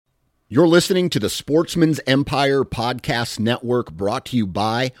You're listening to the Sportsman's Empire Podcast Network, brought to you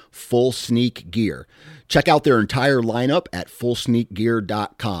by Full Sneak Gear. Check out their entire lineup at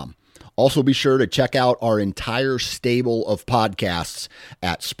fullsneakgear.com. Also be sure to check out our entire stable of podcasts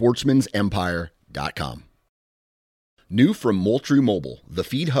at sportsmansempire.com. New from Moultrie Mobile, the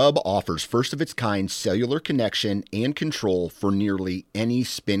Feed Hub offers first-of-its-kind cellular connection and control for nearly any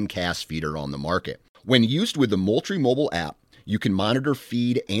spin cast feeder on the market. When used with the Moultrie Mobile app, you can monitor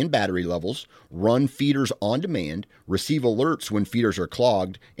feed and battery levels, run feeders on demand, receive alerts when feeders are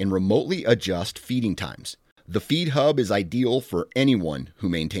clogged, and remotely adjust feeding times. The Feed Hub is ideal for anyone who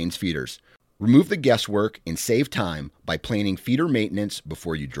maintains feeders. Remove the guesswork and save time by planning feeder maintenance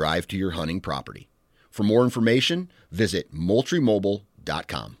before you drive to your hunting property. For more information, visit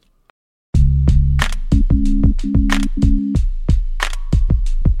moultriemobile.com.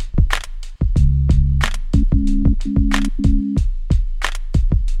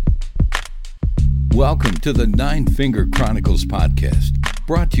 Welcome to the Nine Finger Chronicles podcast,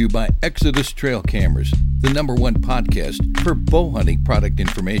 brought to you by Exodus Trail Cameras, the #1 podcast for bow hunting product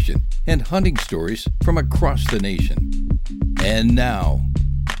information and hunting stories from across the nation. And now,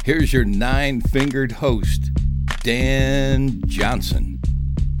 here's your nine-fingered host, Dan Johnson.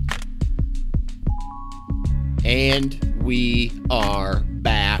 And we are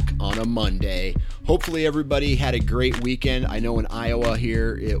back on a Monday. Hopefully everybody had a great weekend. I know in Iowa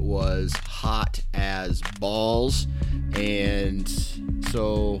here it was hot as balls. And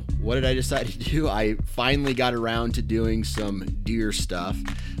so what did I decide to do? I finally got around to doing some deer stuff.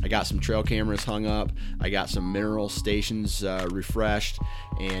 I got some trail cameras hung up. I got some mineral stations refreshed.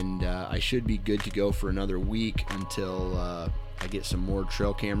 And I should be good to go for another week until I get some more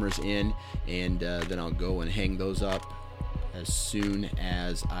trail cameras in. And then I'll go and hang those up as soon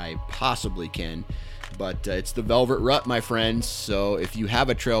as I possibly can. But it's the Velvet Rut, my friends. So if you have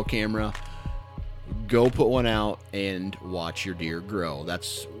a trail camera, go put one out and watch your deer grow.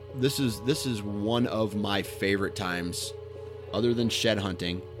 This is one of my favorite times, other than shed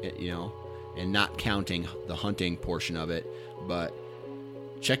hunting, and not counting the hunting portion of it, but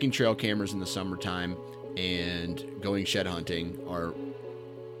checking trail cameras in the summertime and going shed hunting are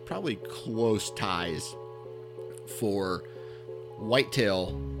probably close ties for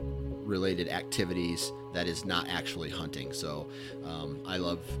whitetail related activities that is not actually hunting. So I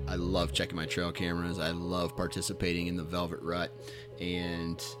love checking my trail cameras. I love participating in the Velvet Rut,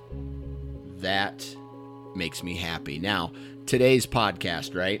 and that makes me happy. Now, today's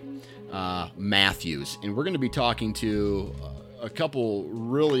podcast, right? Mathews, and we're going to be talking to a couple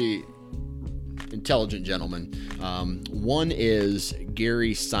really intelligent gentlemen. One is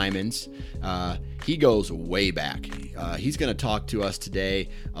Gary Simons. He goes way back. He's going to talk to us today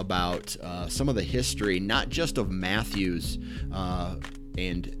about some of the history, not just of Mathews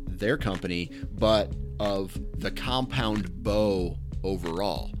and their company, but of the compound bow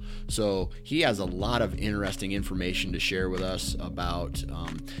overall. So he has a lot of interesting information to share with us about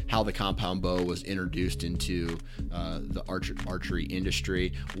how the compound bow was introduced into the archery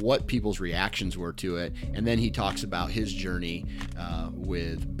industry, what people's reactions were to it, and then he talks about his journey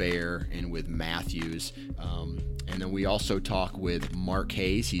with Bear and with Mathews. And then we also talk with Mark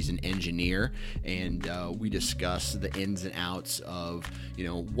Hayes. He's an engineer, and we discuss the ins and outs of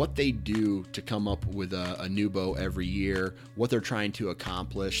what they do to come up with a new bow every year, what they're trying to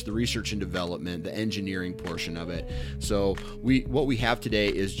accomplish, the research and development, the engineering portion of it. So what we have today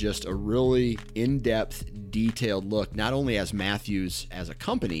is just a really in-depth, detailed look, not only as Mathews as a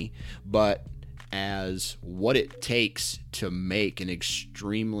company, but as what it takes to make an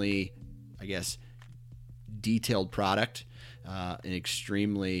extremely, detailed product, an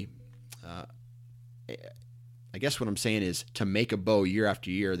extremely, what I'm saying is to make a bow year after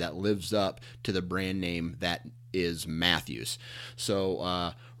year that lives up to the brand name that is Mathews.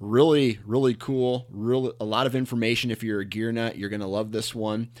 So really, really cool. A lot of information. If you're a gear nut, you're going to love this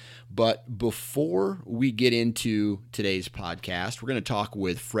one. But before we get into today's podcast, we're going to talk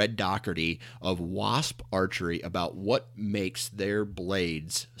with Fred Doherty of Wasp Archery about what makes their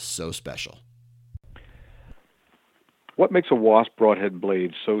blades so special. What makes a Wasp broadhead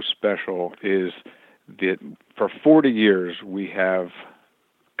blade so special is that for 40 years we have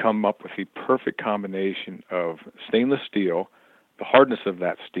come up with the perfect combination of stainless steel, the hardness of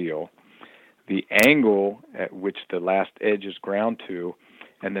that steel, the angle at which the last edge is ground to,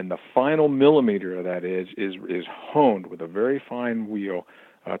 and then the final millimeter of that edge is honed with a very fine wheel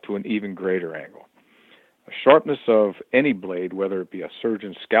to an even greater angle. The sharpness of any blade, whether it be a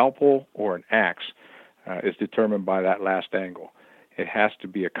surgeon's scalpel or an axe, is determined by that last angle. It has to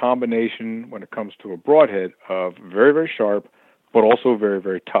be a combination when it comes to a broadhead of very, very sharp, but also very,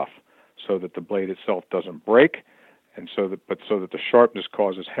 very tough. so that the blade itself doesn't break, and so that the sharpness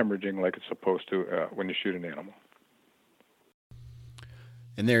causes hemorrhaging like it's supposed to when you shoot an animal.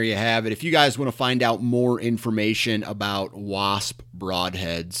 And there you have it. If you guys want to find out more information about Wasp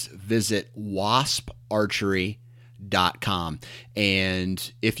broadheads, visit wasparchery.com.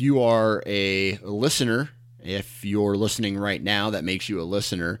 And if you are a listener, if you're listening right now, that makes you a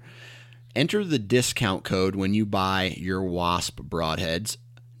listener, enter the discount code when you buy your Wasp broadheads,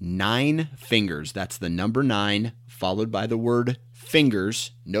 9 fingers. That's the number 9 followed by the word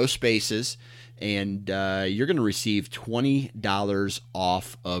fingers, no spaces. And you're going to receive $20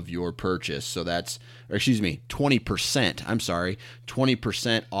 off of your purchase. So that's, 20%. I'm sorry,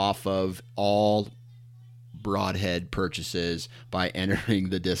 20% off of all broadhead purchases by entering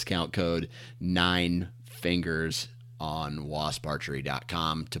the discount code 9fingers on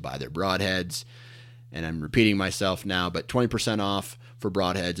wasparchery.com to buy their broadheads. And I'm repeating myself now, but 20% off for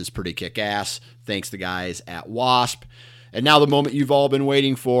broadheads is pretty kick-ass. Thanks to the guys at Wasp. And now the moment you've all been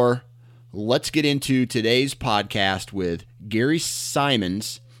waiting for. Let's get into today's podcast with Gary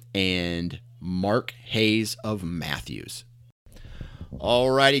Simons and Mark Hayes of Mathews.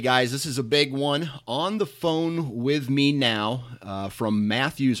 Alrighty, guys, this is a big one. On the phone with me now from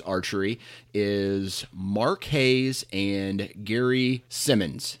Mathews Archery is Mark Hayes and Gary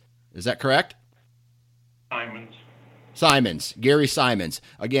Simons. Is that correct? Simons, Gary Simons.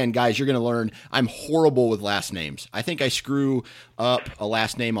 Again, guys, you're going to learn I'm horrible with last names. I think I screw up a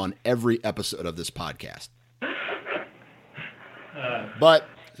last name on every episode of this podcast. But,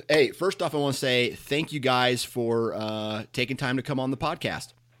 hey, first off, I want to say thank you guys for taking time to come on the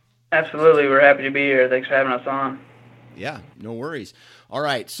podcast. Absolutely. We're happy to be here. Thanks for having us on. Yeah, no worries. All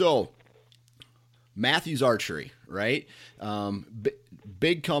right, so Mathews Archery, right?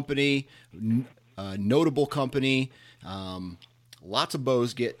 Big company, notable company. Lots of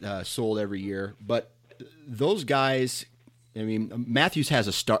bows get sold every year, but those guys, I mean, Mathews had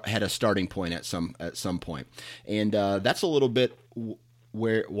a starting point at some point, and that's a little bit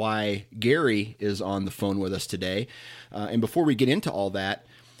why Gary is on the phone with us today. And before we get into all that,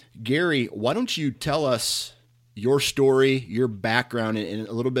 Gary, why don't you tell us your story, your background, and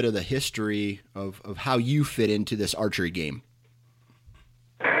a little bit of the history of how you fit into this archery game?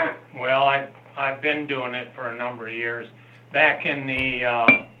 Well, I've been doing it for a number of years. Back in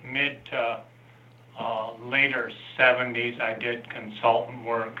the mid to later 70s, I did consultant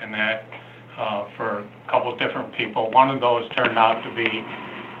work and that for a couple different people. One of those turned out to be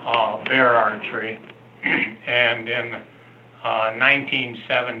Bear Archery. And in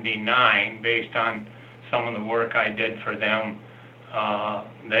 1979, based on some of the work I did for them,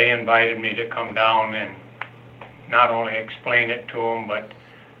 they invited me to come down and not only explain it to them, but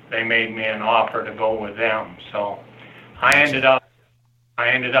they made me an offer to go with them. So I ended up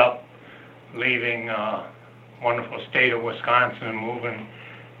leaving wonderful state of Wisconsin and moving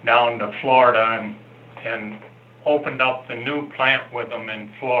down to Florida and opened up the new plant with them in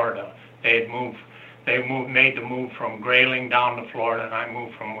Florida. They made the move from Grayling down to Florida, and I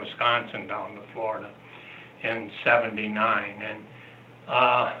moved from Wisconsin down to Florida in '79. And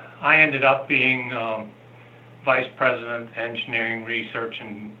I ended up being Vice President, Engineering, Research,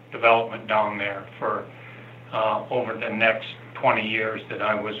 and Development down there for over the next 20 years that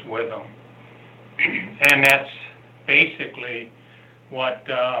I was with them. And that's basically what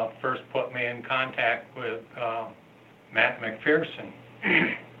first put me in contact with Matt McPherson.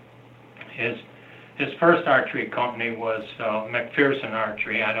 His first archery company was McPherson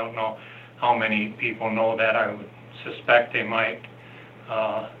Archery. I don't know how many people know that. I would suspect they might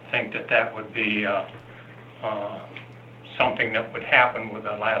think that would be something that would happen with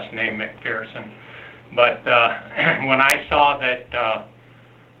the last name McPherson. But when I saw that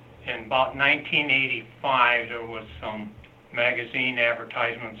in about 1985 there was some magazine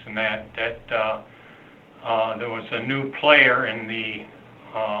advertisements and that there was a new player in the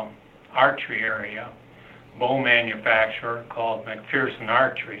archery area, bow manufacturer called McPherson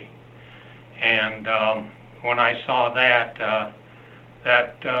Archery. And when I saw that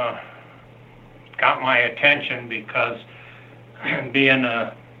got my attention because being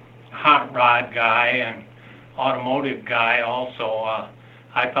a hot rod guy and automotive guy also,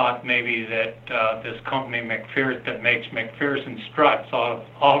 I thought maybe that this company McPherson that makes McPherson struts all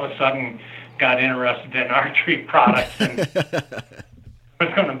of a sudden got interested in archery products and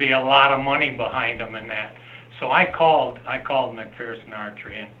there's going to be a lot of money behind them in that. So I called McPherson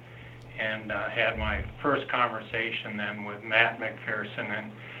Archery and had my first conversation then with Matt McPherson,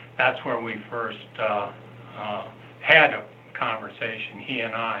 and that's where we first had a conversation, he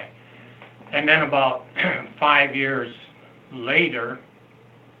and I. And then about 5 years later,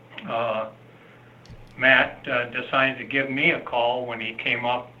 Matt decided to give me a call when he came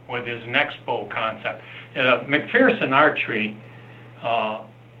up with his next bow concept. McPherson Archery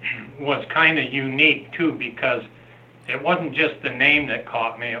was kind of unique too, because it wasn't just the name that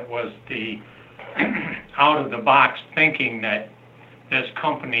caught me, it was the out-of-the-box thinking that this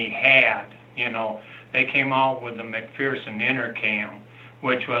company had. They came out with the McPherson Intercam,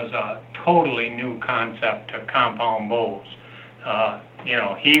 which was a totally new concept to compound bows.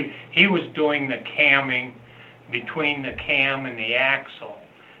 He was doing the camming between the cam and the axle,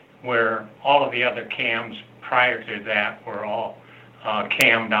 where all of the other cams prior to that were all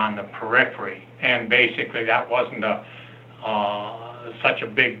cammed on the periphery. And basically that wasn't such a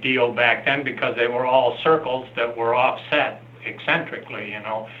big deal back then, because they were all circles that were offset eccentrically,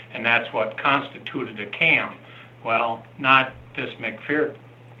 and that's what constituted a cam. Well, not this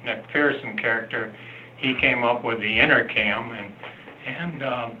McPherson character. He came up with the Intercam, and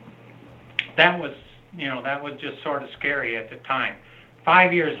that was just sort of scary at the time.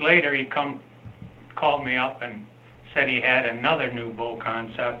 5 years later, he called me up and said he had another new bow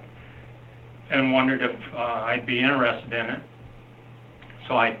concept and wondered if I'd be interested in it.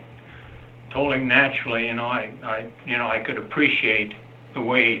 So I told him naturally, I could appreciate the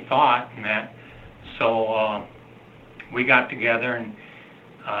way he thought and that. So we got together, and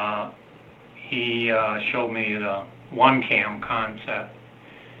he showed me the one cam concept,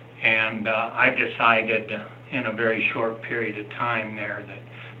 and I decided in a very short period of time there that,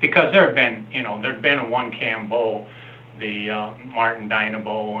 because there'd been a one cam bow, the Martin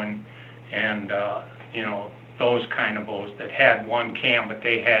Dynabow and those kind of bows that had one cam, but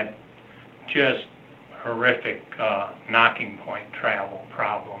they had just horrific knocking point travel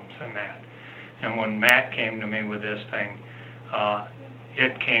problems and that. And when Matt came to me with this thing,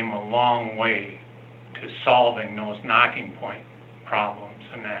 it came a long way to solving those knocking point problems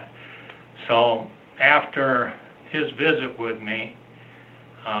and that. So after his visit with me,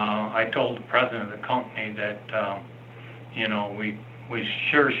 I told the president of the company that we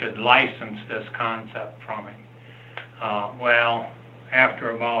sure should license this concept from him. Well,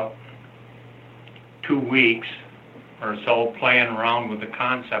 after about 2 weeks or so playing around with the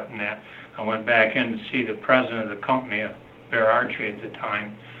concept and that, I went back in to see the president of the company, Bear Archery at the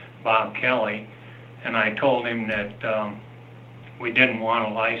time, Bob Kelly, and I told him that we didn't want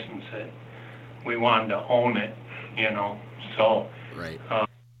to license it. We wanted to own it, So right.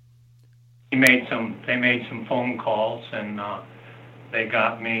 They made some phone calls, and they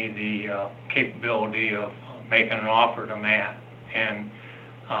got me the capability of making an offer to Matt, and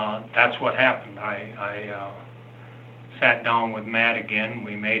that's what happened. I sat down with Matt again.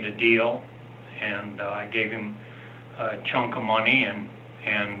 We made a deal, and I gave him a chunk of money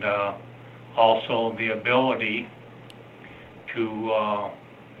and also the ability to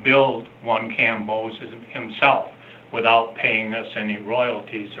build one cam bows himself without paying us any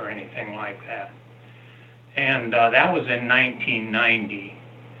royalties or anything like that. And that was in 1990.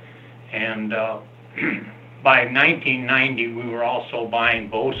 And by 1990, we were also buying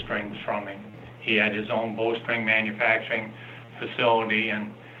bowstrings from him. He had his own bowstring manufacturing facility,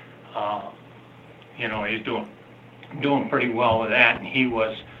 and he's doing pretty well with that. And he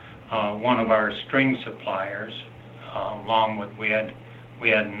was one of our string suppliers, along with we had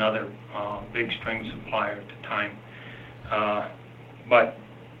another big string supplier at the time. But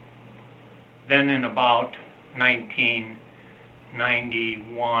then in about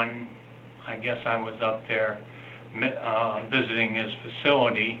 1991, I guess I was up there visiting his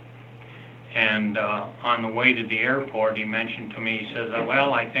facility, and on the way to the airport, he mentioned to me, he says,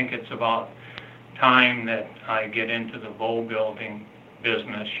 well, I think it's about time that I get into the bow building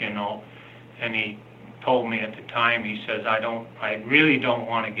business, and he told me at the time, he says, I really don't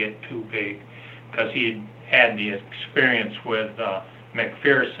want to get too big, because he had the experience with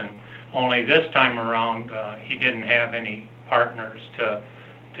McPherson, only this time around he didn't have any partners to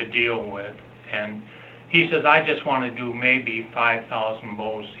deal with. And he says, I just want to do maybe 5,000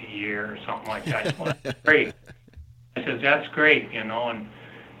 bows a year or something like that. Well, that's great. I says, that's great, and in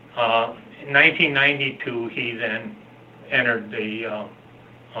 1992 he then entered the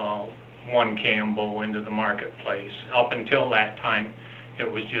one cam bow into the marketplace. Up until that time,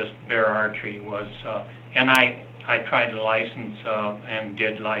 it was just Bear Archery was, and I tried to license and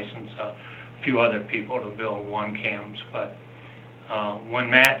did license a few other people to build one cams, but when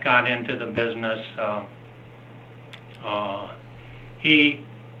Matt got into the business,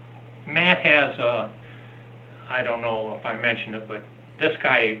 Matt has I don't know if I mentioned it, but this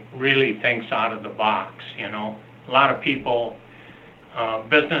guy really thinks out of the box, A lot of people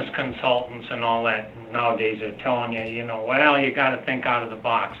business consultants and all that nowadays are telling you, well, you got to think out of the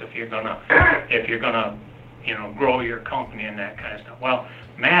box if you're gonna, grow your company and that kind of stuff. Well,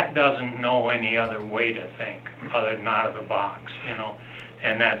 Matt doesn't know any other way to think other than out of the box,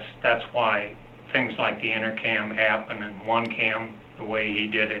 and that's why things like the Intercam happen and OneCam, the way he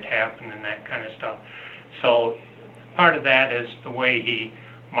did it happen and that kind of stuff. So part of that is the way he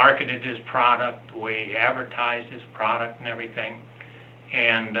marketed his product, the way he advertised his product and everything.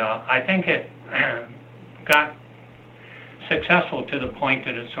 And I think it got successful to the point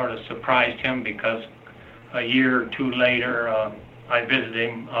that it sort of surprised him, because a year or two later, I visited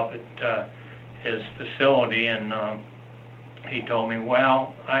him up at his facility, and he told me,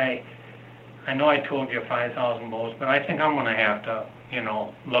 well, I know I told you 5,000 bows, but I think I'm going to have to,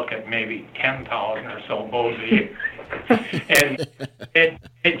 look at maybe 10,000 or so bows a year. And it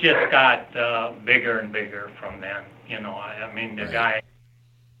just got bigger and bigger from then. I mean, the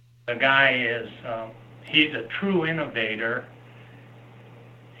guy is, he's a true innovator,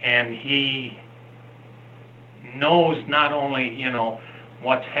 and he knows not only,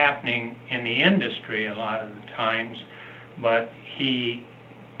 what's happening in the industry a lot of the times, but he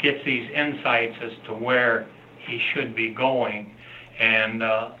gets these insights as to where he should be going. And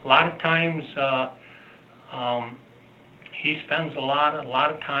a lot of times he spends a lot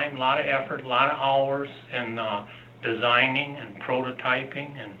of time, a lot of effort, a lot of hours in designing and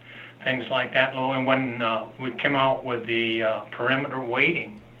prototyping and things like that. And when we came out with the perimeter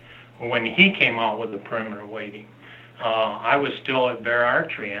weighting, when he came out with the perimeter weighting, I was still at Bear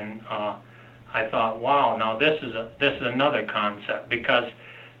Archery, and I thought, wow, now this is another concept, because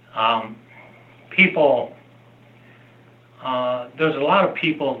people, there's a lot of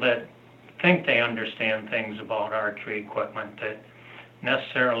people that think they understand things about archery equipment that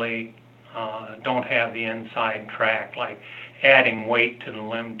necessarily don't have the inside track, like adding weight to the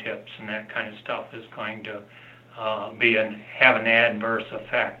limb tips and that kind of stuff is going to have an adverse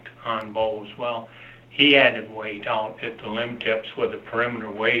effect on bows. Well, he added weight out at the limb tips with the perimeter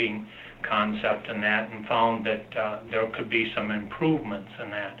weighting concept and that, and found that there could be some improvements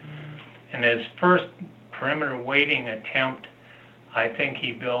in that. And his first perimeter weighting attempt, I think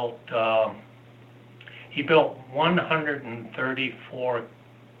he built 134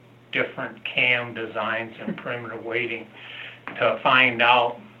 different cam designs and perimeter weighting to find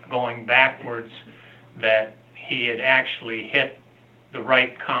out, going backwards, that he had actually hit the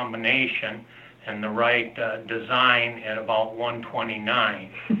right combination and the right design at about 129.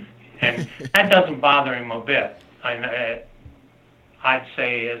 And that doesn't bother him a bit. I'd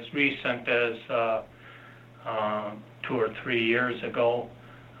say as recent as 2 or 3 years ago,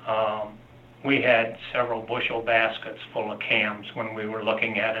 we had several bushel baskets full of cams when we were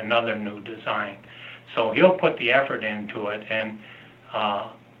looking at another new design. So he'll put the effort into it, and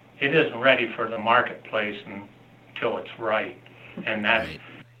it isn't ready for the marketplace until it's right. And that's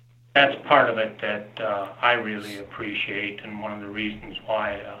part of it that I really appreciate, and one of the reasons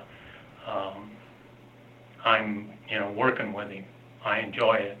why I'm working with him. I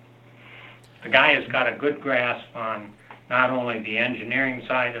enjoy it. The guy has got a good grasp on not only the engineering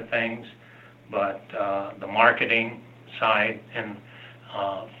side of things, but the marketing side and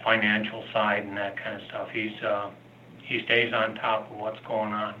financial side and that kind of stuff. He stays on top of what's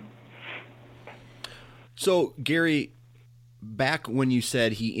going on. So, Gary, back when you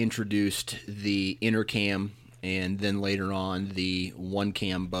said he introduced the Intercam and then later on the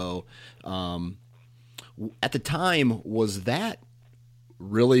OneCam bow, at the time, was that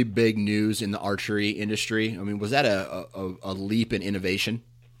really big news in the archery industry? I mean, was that a leap in innovation?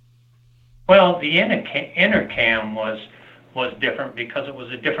 Well, the Intercam was different because it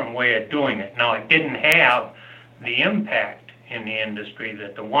was a different way of doing it. Now, it didn't have the impact in the industry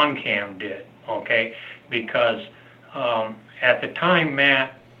that the OneCam did, okay? Because at the time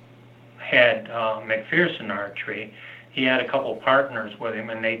Matt had McPherson Archery, he had a couple partners with him,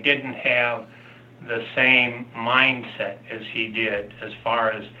 and they didn't have the same mindset as he did as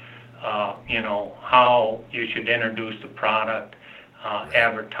far as, how you should introduce the product,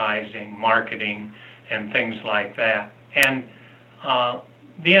 advertising, marketing, and things like that. And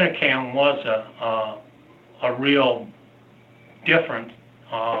the Intercam was a real different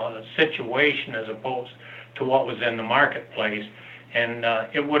situation as opposed to what was in the marketplace. And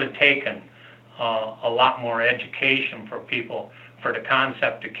it would have taken a lot more education for people, for the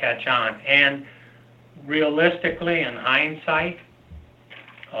concept to catch on. And realistically, in hindsight,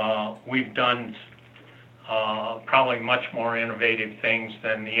 we've done probably much more innovative things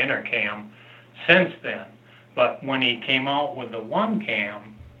than the Intercam since then. But when he came out with the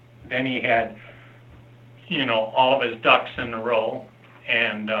OneCam, then he had, all of his ducks in a row,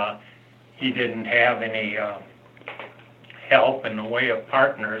 and he didn't have any help in the way of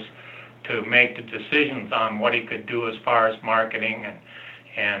partners to make the decisions on what he could do as far as marketing,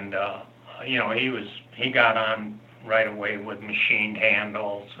 and he got on right away with machined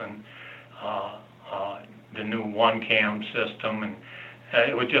handles and the new one-cam system, and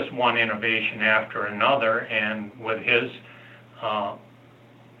it was just one innovation after another. And with his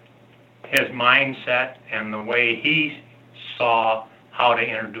mindset and the way he saw how to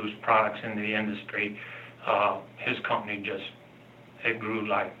introduce products into the industry, his company it grew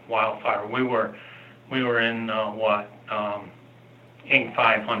like wildfire. We were in Inc.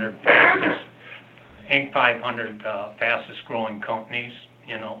 500 fastest growing companies,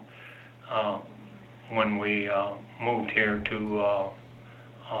 when we moved here to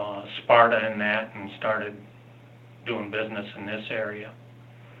Sparta and started doing business in this area.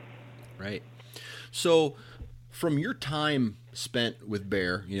 Right. So from your time spent with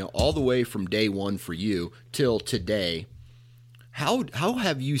Bear, all the way from day one for you till today, how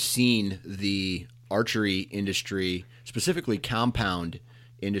have you seen the archery industry, specifically compound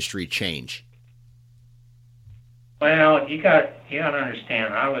industry, change? Well, you got to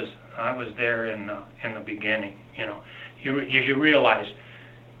understand, I was there in the beginning. You realize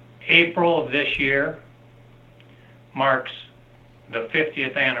April of this year marks the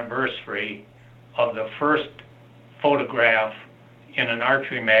 50th anniversary of the first photograph in an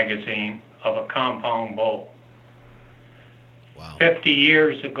archery magazine of a compound bow. Wow. 50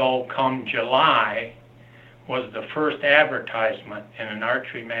 years ago, come July, was the first advertisement in an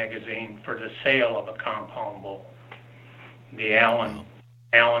archery magazine for the sale of a compound bow, the Allen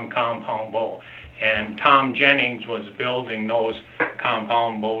compound bow. And Tom Jennings was building those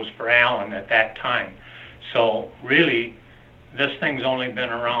compound bows for Allen at that time. So really, this thing's only been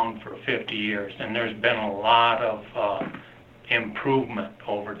around for 50 years, and there's been a lot of improvement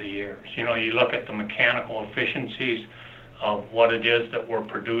over the years. You look at the mechanical efficiencies of what it is that we're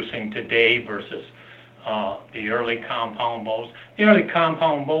producing today versus the early compound bows. The early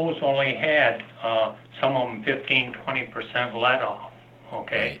compound bows only had some of them 15-20% let off,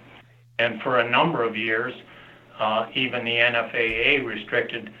 okay? And for a number of years, even the NFAA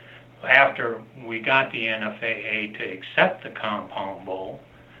restricted, after we got the NFAA to accept the compound bow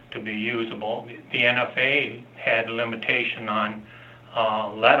to be usable, the NFAA had a limitation on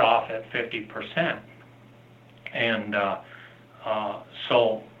let off at 50%. And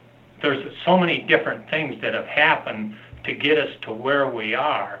so there's so many different things that have happened to get us to where we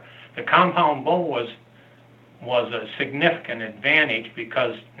are. The compound bow was a significant advantage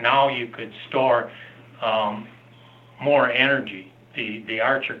because now you could store more energy. The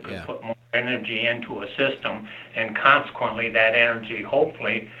archer could put more energy into a system, and consequently that energy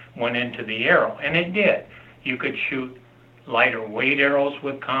hopefully went into the arrow, and it did. You could shoot lighter weight arrows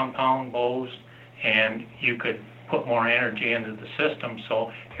with compound bows, and you could put more energy into the system,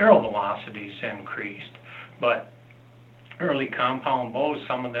 so arrow velocities increased. But early compound bows,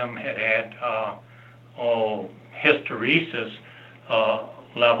 some of them had hysteresis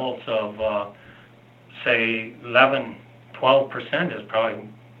levels of say 11-12% is probably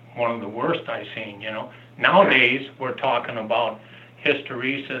one of the worst I've seen. Nowadays we're talking about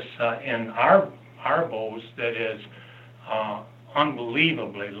hysteresis in our bows that is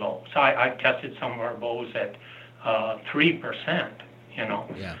unbelievably low. So I tested some of our bows at 3%.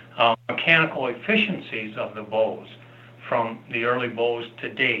 Mechanical efficiencies of the bows from the early bows to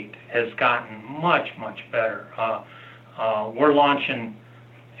date has gotten much better. We're launching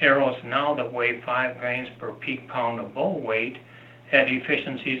arrows now that weigh 5 grains per peak pound of bow weight at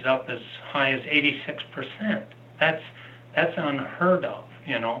efficiencies up as high as 86%. That's unheard of,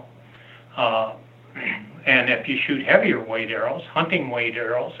 and if you shoot heavier weight arrows, hunting weight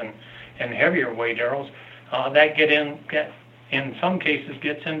arrows and heavier weight arrows, that in some cases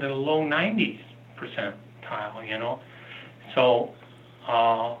gets into the low 90s percentile, So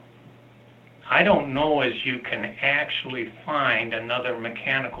I don't know as you can actually find another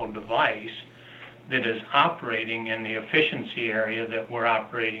mechanical device that is operating in the efficiency area that we're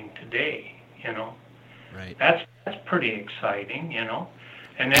operating today, Right. That's pretty exciting,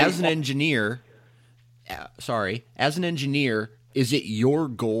 And then, as an engineer, is it your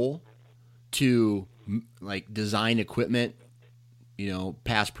goal to design equipment,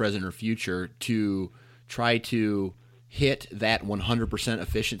 past, present, or future, to try to hit that 100%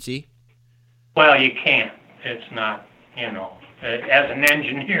 efficiency? Well, you can't. It's not, as an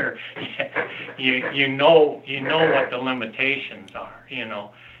engineer, you know what the limitations are,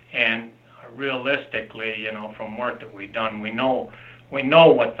 and realistically, from work that we've done, we know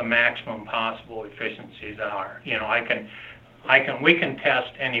what the maximum possible efficiencies are. we can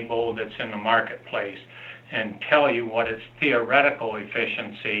test any bow that's in the marketplace and tell you what its theoretical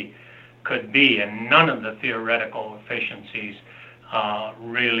efficiency could be, and none of the theoretical efficiencies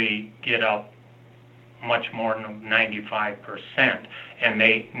really get up much more than 95%,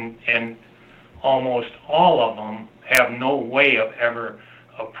 and almost all of them have no way of ever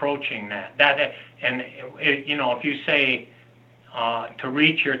approaching that. If you say to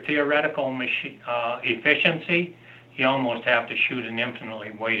reach your theoretical efficiency, you almost have to shoot an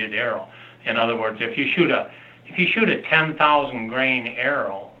infinitely weighted arrow. In other words, if you shoot a 10,000 grain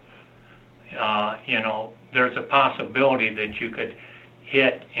arrow, there's a possibility that you could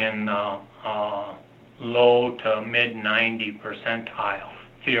hit in low to mid 90 percentile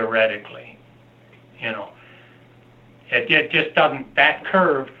theoretically. It just doesn't. That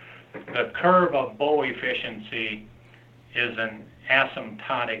curve, the curve of bow efficiency, is an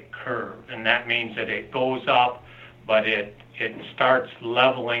asymptotic curve, and that means that it goes up, but it starts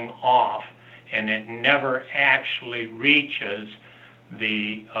leveling off, and it never actually reaches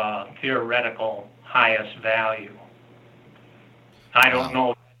the theoretical highest value. I don't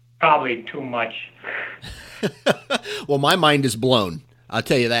know, probably too much. Well, my mind is blown. I'll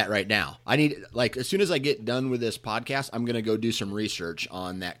tell you that right now. I need, as soon as I get done with this podcast, I'm going to go do some research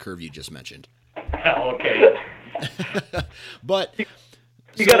on that curve you just mentioned. Okay. But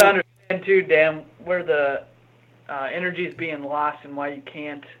you got to understand too, Dan, where the energy is being lost and why you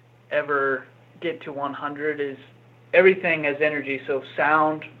can't ever get to 100 is everything has energy. So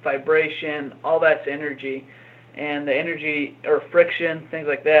sound, vibration, all that's energy, and the energy or friction, things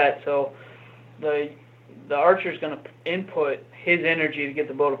like that. So the archer is going to input his energy to get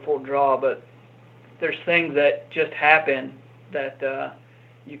the bow to full draw, but there's things that just happen that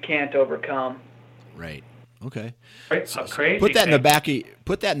you can't overcome. Right. Okay. So crazy. Put that in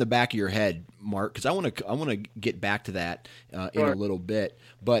the back of your head, Mark, because I want to get back to that in a little bit.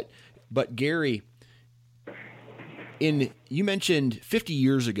 But Gary, you mentioned 50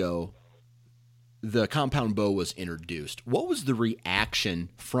 years ago the compound bow was introduced. What was the reaction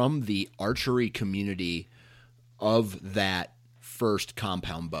from the archery community of that first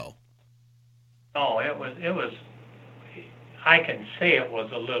compound bow? Oh, it was. I can say it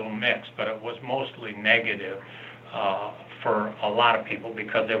was a little mixed, but it was mostly negative for a lot of people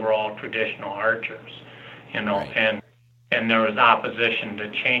because they were all traditional archers, right. and there was opposition to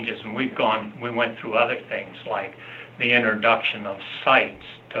changes, and we went through other things like the introduction of sights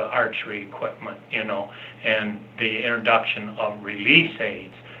to archery equipment, and the introduction of release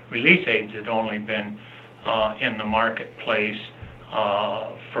aids. Release aids had only been in the marketplace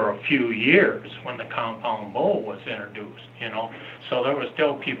for a few years when the compound bow was introduced, So there were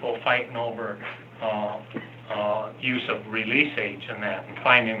still people fighting over use of release aids and that, and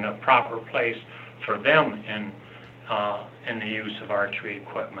finding the proper place for them in the use of archery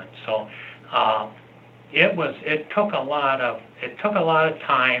equipment. So it took a lot of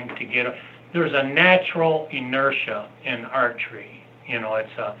time to get. There's a natural inertia in archery.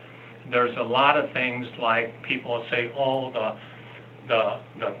 There's a lot of things like people say,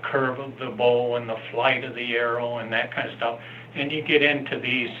 the curve of the bow and the flight of the arrow and that kind of stuff, and you get into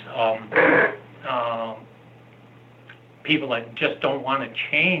these people that just don't want to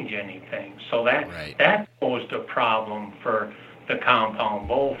change anything. So that posed a problem for the compound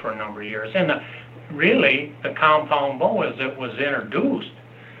bow for a number of years. And the compound bow, as it was introduced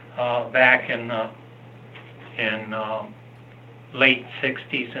back in late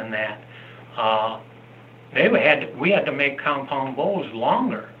 60s and that, we had to make compound bows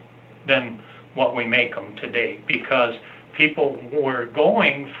longer than what we make them today because people were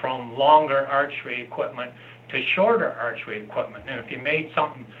going from longer archery equipment to shorter archery equipment. And if you made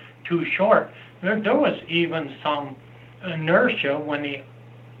something too short, there was even some inertia when the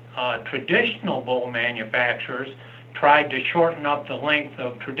traditional bow manufacturers tried to shorten up the length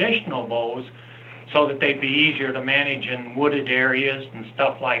of traditional bows so that they'd be easier to manage in wooded areas and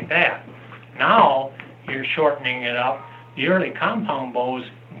stuff like that. Now you're shortening it up. The early compound bows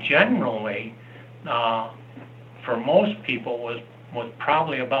generally, for most people, was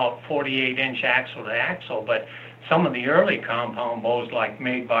probably about 48-inch axle to axle, but some of the early compound bows, like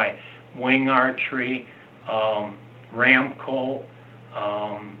made by Wing Archery, Ramco,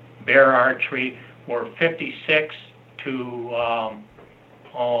 Bear Archery, were 56 to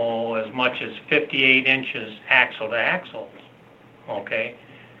as much as 58 inches axle to axle. Okay,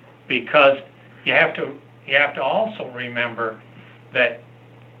 because you have to also remember that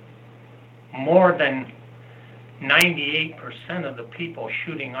more than 98% of the people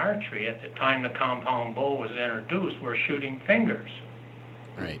shooting archery at the time the compound bow was introduced were shooting fingers.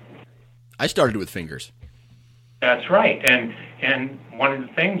 Right. I started with fingers. That's right. And one of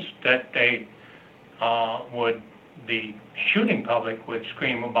the things that they the shooting public would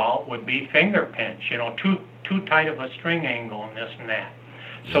scream about would be finger pinch, too tight of a string angle and this and that.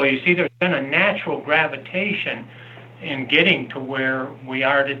 So you see, there's been a natural gravitation in getting to where we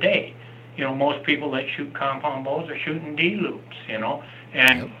are today. Most people that shoot compound bows are shooting D-loops,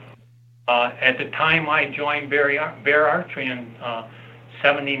 and at the time I joined Bear Archery in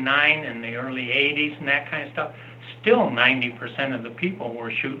 79 and the early 80s and that kind of stuff, still 90% of the people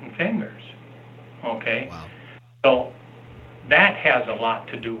were shooting fingers, okay? Wow. So that has a lot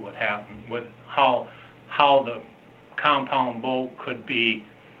to do with how the compound bow could be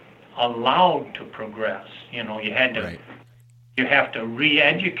allowed to progress. You have to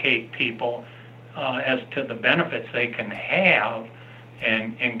re-educate people as to the benefits they can have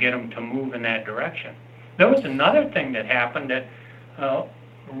and get them to move in that direction. There was another thing that happened that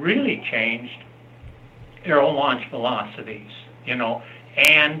really changed arrow launch velocities,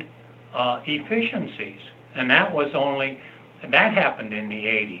 and efficiencies. And that happened in the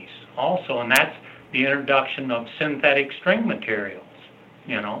 80s also, and that's the introduction of synthetic string materials,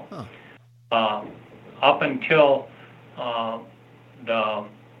 up until the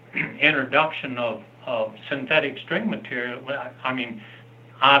introduction of synthetic string material. I mean,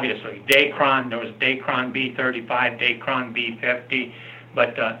 obviously, Dacron, there was Dacron B35, Dacron B50,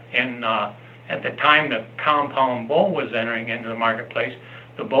 but at the time the compound bow was entering into the marketplace,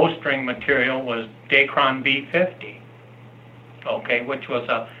 the bowstring material was Dacron B50, okay, which was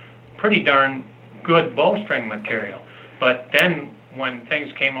a pretty darn good bowstring material. But then when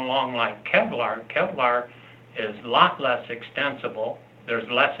things came along like Kevlar is a lot less extensible, there's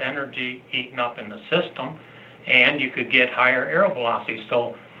less energy eaten up in the system, and you could get higher arrow velocity.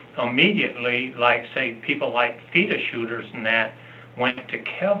 So immediately, like, say, people like FITA shooters and that went to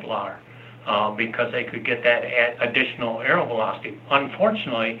Kevlar because they could get that additional arrow velocity.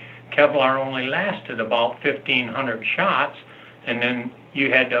 Unfortunately, Kevlar only lasted about 1,500 shots, and then you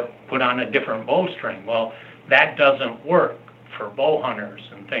had to put on a different bowstring. Well, that doesn't work for bow hunters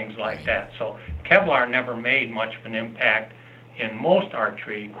and things like that. So Kevlar never made much of an impact in most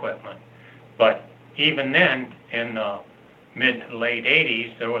archery equipment. But even then, in the mid to late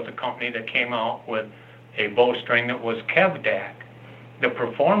 80s, there was a company that came out with a bowstring that was KevDAC. The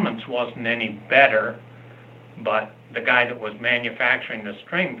performance wasn't any better, but the guy that was manufacturing the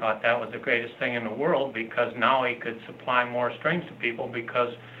string thought that was the greatest thing in the world because now he could supply more strings to people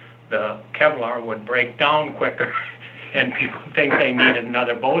because the Kevlar would break down quicker and people think they needed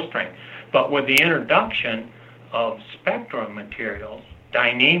another bowstring. But with the introduction of Spectra materials,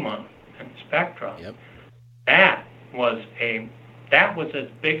 Dyneema and Spectra, that was as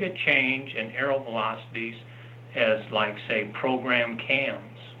big a change in arrow velocities as, like, say, program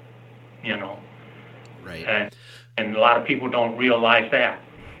cams, Right. And a lot of people don't realize that.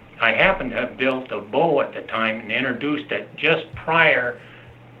 I happened to have built a bow at the time and introduced it just prior,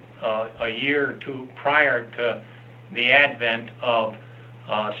 a year or two prior to the advent of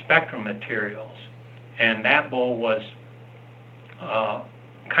Spectrum materials. And that bow was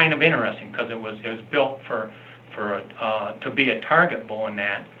kind of interesting because it was built to be a target bow in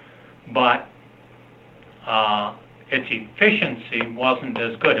that, but its efficiency wasn't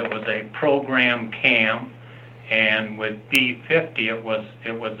as good. It was a program cam, and with B50, it was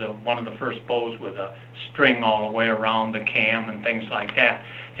one of the first bows with a string all the way around the cam and things like that.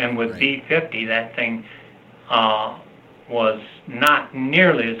 And with B50, that thing was not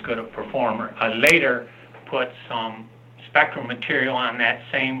nearly as good a performer. I later put some Spectrum material on that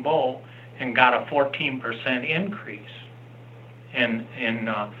same bow and got a 14% increase in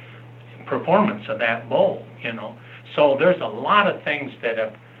performance of that bow, So there's a lot of things that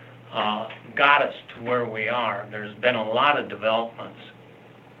have got us to where we are. There's been a lot of developments.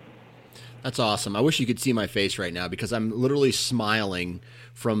 That's awesome. I wish you could see my face right now because I'm literally smiling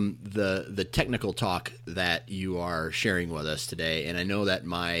from the technical talk that you are sharing with us today, and I know that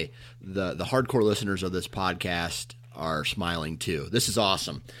the hardcore listeners of this podcast are smiling too. This is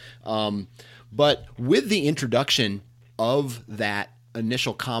awesome. But with the introduction of that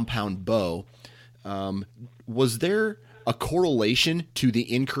initial compound bow, was there a correlation to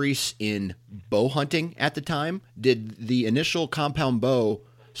the increase in bow hunting at the time? Did the initial compound bow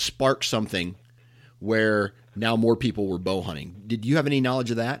spark something where now more people were bow hunting? Did you have any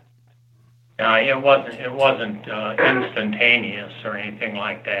knowledge of that? It wasn't instantaneous or anything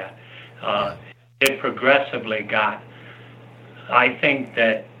like that. It progressively got. I think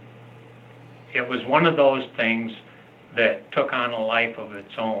that it was one of those things that took on a life of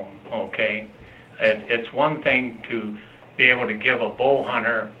its own. Okay, it's one thing to be able to give a bow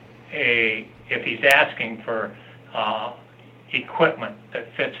hunter if he's asking for equipment that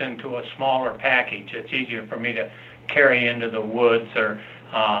fits into a smaller package. It's easier for me to carry into the woods, or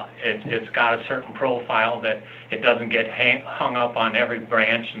it's got a certain profile that it doesn't get hung up on every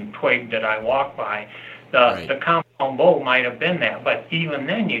branch and twig that I walk by. The compound bow might have been that, but even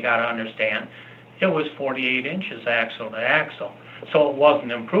then you got to understand it was 48 inches axle to axle, so it was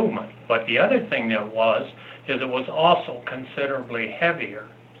an improvement. But the other thing that is it was also considerably heavier.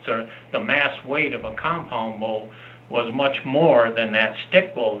 So the mass weight of a compound bow was much more than that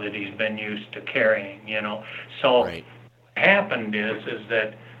stick bow that he's been used to carrying, So what happened is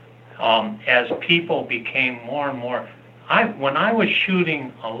that as people became more and more, when I was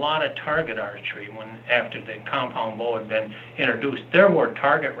shooting a lot of target archery, after the compound bow had been introduced, there were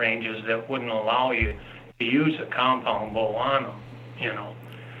target ranges that wouldn't allow you to use a compound bow on them,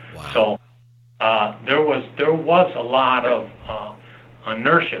 Wow. So there was a lot of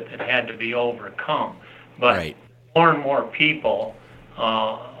inertia that had to be overcome, but more and more people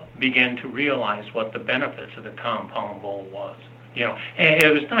began to realize what the benefits of the compound bow was. And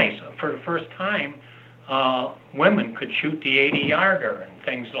it was nice. For the first time, women could shoot the 80-yarder and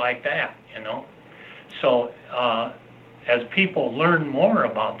things like that, So as people learned more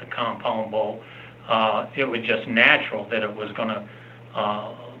about the compound bow, it was just natural that it was going to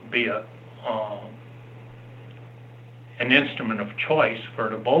be an instrument of choice for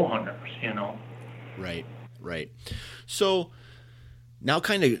the bow hunters, Right. So now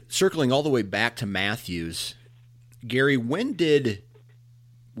kind of circling all the way back to Mathews, Gary, when do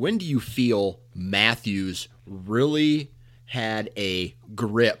you feel Mathews really had a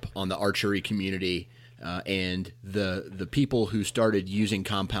grip on the archery community, and the people who started using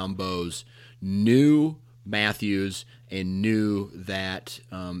compound bows knew Mathews and knew that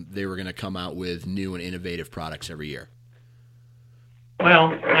they were going to come out with new and innovative products every year?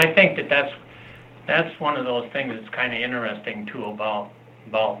 Well, I think that's one of those things that's kind of interesting too about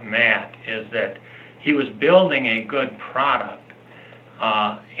Matt, is that he was building a good product,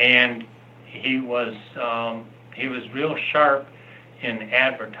 and he was real sharp in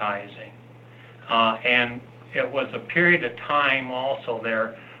advertising, and it was a period of time also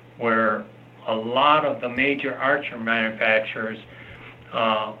there where a lot of the major archer manufacturers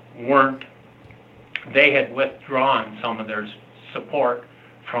they had withdrawn some of their support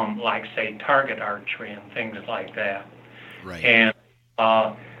from, like, say, target archery and things like that. Right. And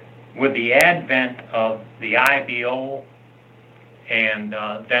with the advent of the IBO and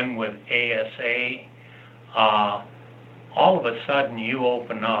then with ASA, all of a sudden you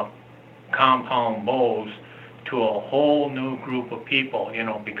open up compound bows to a whole new group of people,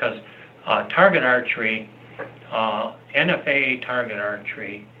 because target archery, NFA target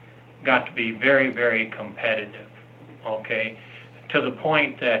archery, got to be very, very competitive, okay, to the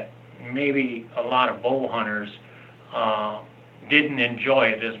point that maybe a lot of bow hunters didn't enjoy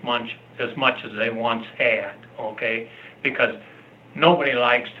it as much as they once had, okay, because nobody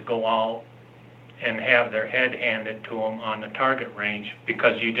likes to go out and have their head handed to them on the target range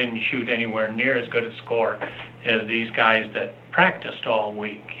because you didn't shoot anywhere near as good a score as these guys that practiced all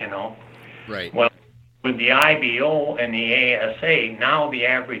week, Right. Well, with the IBO and the ASA, now the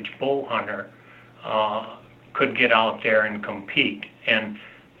average bow hunter could get out there and compete, and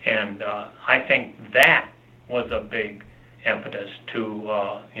I think that was a big impetus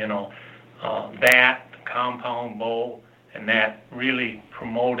to that compound bow, and that really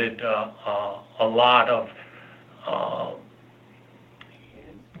promoted a lot of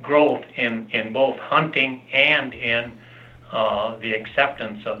growth in both hunting and in the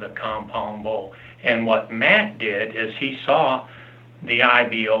acceptance of the compound bow. And what Matt did is he saw the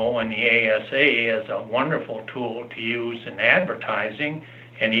IBO and the ASA as a wonderful tool to use in advertising,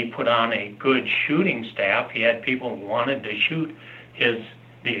 and he put on a good shooting staff. He had people who wanted to shoot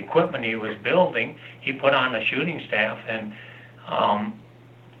the equipment he was building. He put on a shooting staff, and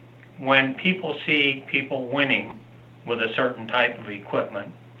when people see people winning with a certain type of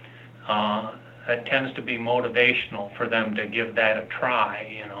equipment, it tends to be motivational for them to give that a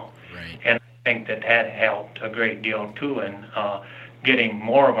try, Right. And I think that helped a great deal too in getting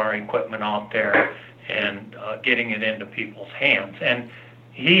more of our equipment out there and getting it into people's hands. And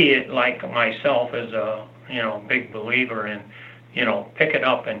he, like myself, is a big believer in pick it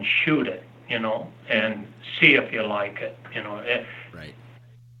up and shoot it, and see if you like it. Right.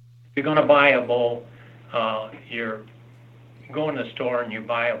 If you're going to buy a bow, you go in the store and you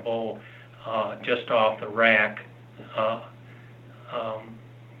buy a bow just off the rack. How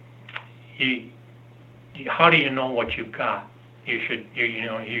do you know what you've got? You should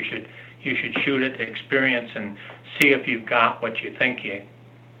shoot it, experience, and see if you've got what you think you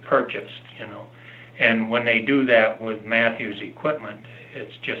purchased. And when they do that with Matthews equipment,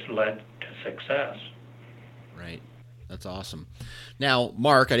 it's just led to success. Right. That's awesome. Now,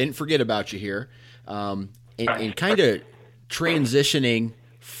 Mark, I didn't forget about you here. In kind of transitioning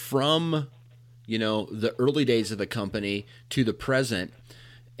from, the early days of the company to the present,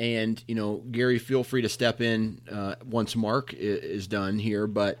 and, Gary, feel free to step in once Mark is done here,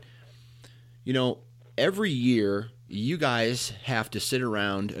 but, every year you guys have to sit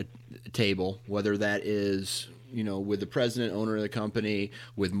around a table, whether that is, with the president, owner of the company,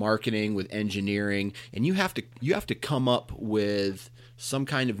 with marketing, with engineering, and you have to come up with some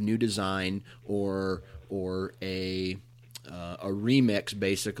kind of new design or a remix,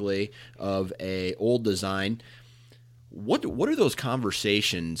 basically, of a old design. What do those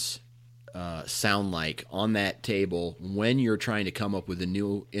conversations sound like on that table when you're trying to come up with a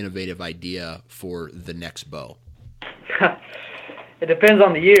new innovative idea for the next bow? It depends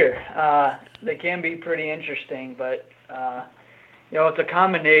on the year. They can be pretty interesting, but it's a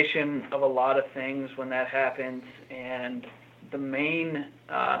combination of a lot of things when that happens. And the main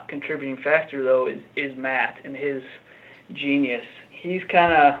contributing factor, though, is Matt and his genius. He's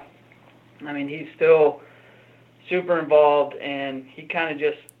he's still super involved, and he kind of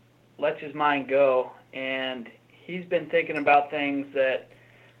just lets his mind go. And he's been thinking about things that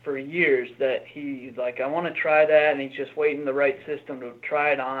for years that he's like, I want to try that, and he's just waiting the right system to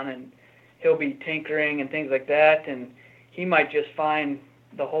try it on, and he'll be tinkering and things like that, and he might just find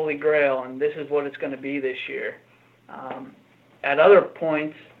the holy grail, and this is what it's going to be this year. At other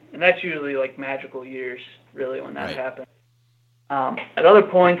points, and that's usually like magical years, really, when that happens. At other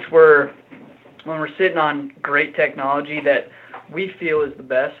points when we're sitting on great technology that we feel is the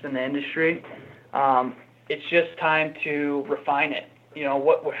best in the industry, it's just time to refine it.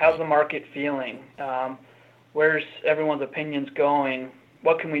 How's the market feeling? Where's everyone's opinions going?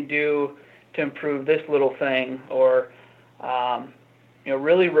 What can we do to improve this little thing? Or,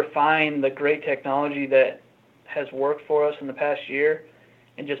 really refine the great technology that has worked for us in the past year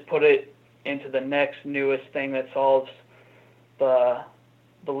and just put it into the next newest thing that solves the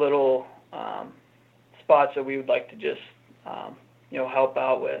little spots that we would like to just, help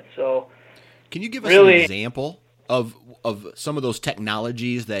out with. So, can you give us an example of some of those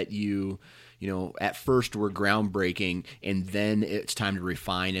technologies that you at first were groundbreaking, and then it's time to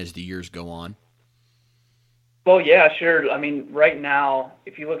refine as the years go on? Well, yeah, sure. I mean, right now,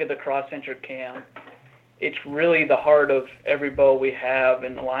 if you look at the cross-centric cam, it's really the heart of every bow we have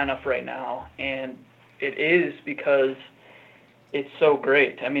in the lineup right now, and it is because it's so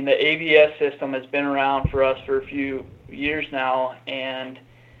great. I mean, the ABS system has been around for us for a few years now, and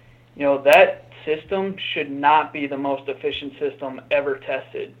that system should not be the most efficient system ever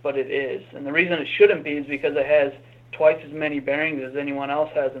tested, but it is. And the reason it shouldn't be is because it has twice as many bearings as anyone else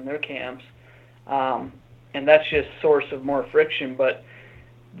has in their cams. And that's just source of more friction. But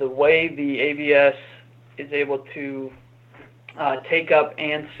the way the ABS is able to take up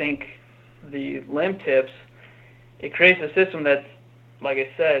and sink the limb tips, it creates a system that's, like I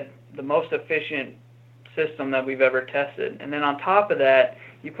said, the most efficient system that we've ever tested. And then on top of that,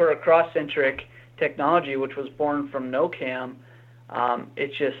 you put a cross-centric technology, which was born from no-cam.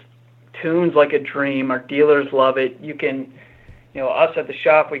 It just tunes like a dream. Our dealers love it. You can, us at the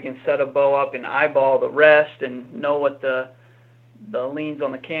shop, we can set a bow up and eyeball the rest and know what the leans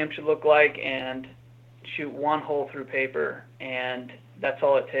on the cam should look like and shoot one hole through paper, and that's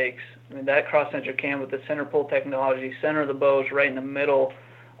all it takes. I mean, that cross-centric cam with the center pull technology, center of the bow is right in the middle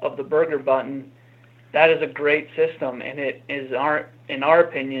of the burger button. That is a great system, and it is, in our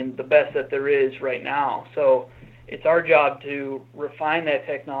opinion, the best that there is right now. So it's our job to refine that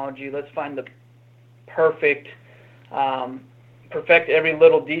technology. Let's find the perfect every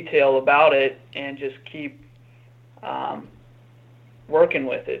little detail about it and just keep working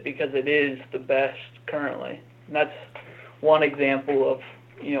with it because it is the best currently. And that's one example of,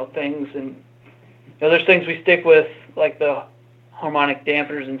 things. And there's things we stick with, like the harmonic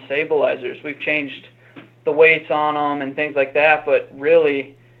dampeners and stabilizers. We've changed the weights on them and things like that, but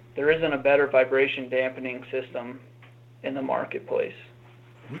really there isn't a better vibration dampening system in the marketplace.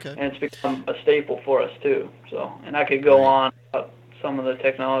 Okay. And it's become a staple for us too. So, and I could go on about some of the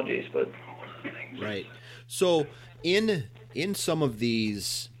technologies, but right. So in some of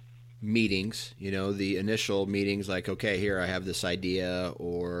these meetings, the initial meetings, like, okay, here I have this idea,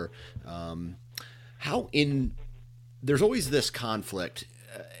 or there's always this conflict,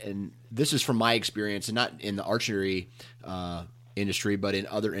 and this is from my experience, and not in the archery industry, but in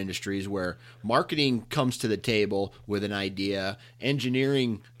other industries where marketing comes to the table with an idea,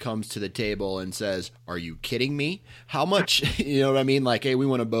 engineering comes to the table and says, "Are you kidding me? How much?" You know what I mean? Like, hey, we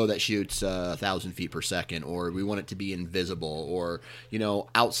want a bow that shoots 1,000 feet per second, or we want it to be invisible, or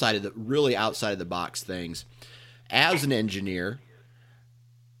outside of the box things. As an engineer,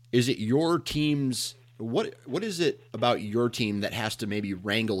 is it your team's? What is it about your team that has to maybe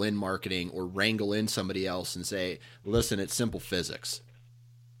wrangle in marketing or wrangle in somebody else and say, listen, it's simple physics?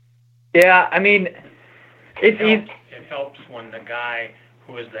 Yeah, I mean, it helps when the guy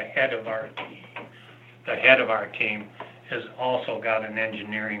who is the head of our team has also got an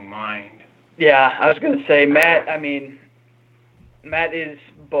engineering mind. Yeah, I was going to say, Matt is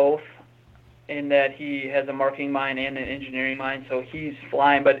both in that he has a marketing mind and an engineering mind, so he's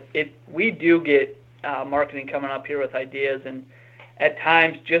flying. But we do get marketing coming up here with ideas, and at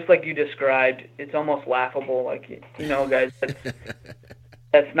times, just like you described, it's almost laughable. Like, guys,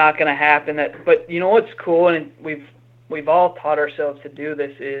 that's not going to happen. But what's cool, and we've all taught ourselves to do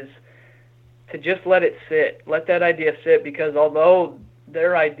this, is to just let it sit, let that idea sit, because although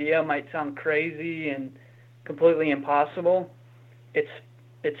their idea might sound crazy and completely impossible, it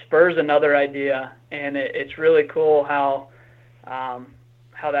spurs another idea, and it's really cool how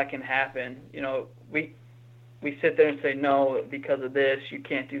that can happen. We sit there and say, no, because of this, you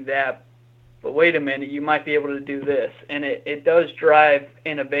can't do that. But wait a minute, you might be able to do this. And it does drive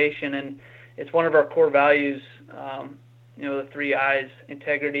innovation, and it's one of our core values, the 3 I's: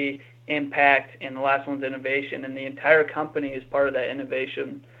 integrity, impact, and the last one's innovation. And the entire company is part of that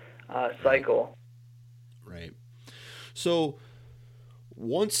innovation cycle. Right. So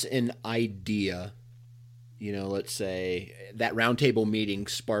once an idea, let's say that roundtable meeting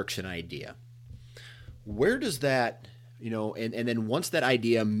sparks an idea, where does that, and then once that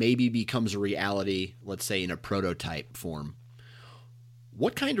idea maybe becomes a reality, let's say in a prototype form,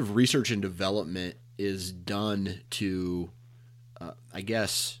 what kind of research and development is done to,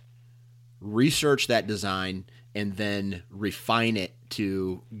 research that design and then refine it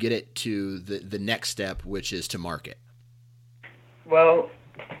to get it to the next step, which is to market? Well,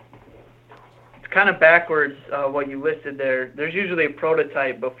 it's kind of backwards what you listed there. There's usually a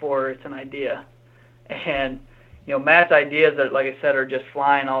prototype before it's an idea. And, Matt's ideas, that, like I said, are just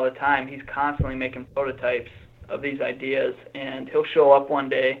flying all the time. He's constantly making prototypes of these ideas. And he'll show up one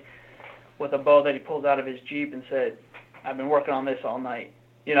day with a bow that he pulls out of his Jeep and said, I've been working on this all night.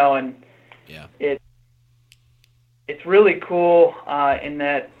 And yeah, it's really cool in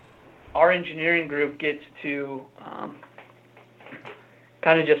that our engineering group gets to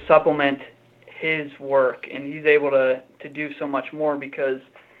kind of just supplement his work, and he's able to do so much more because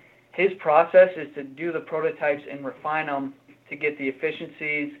his process is to do the prototypes and refine them to get the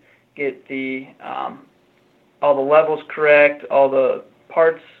efficiencies, get the all the levels correct, all the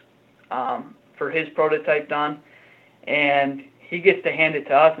parts for his prototype done, and he gets to hand it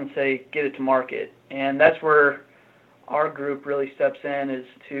to us and say, get it to market. And that's where our group really steps in, is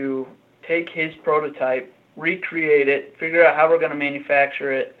to take his prototype, recreate it, figure out how we're going to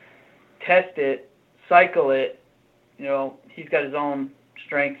manufacture it, test it, cycle it. He's got his own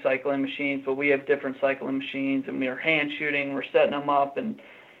strength cycling machines, but we have different cycling machines, and we're hand shooting, we're setting them up, and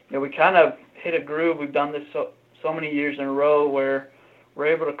we kind of hit a groove. We've done this so many years in a row where we're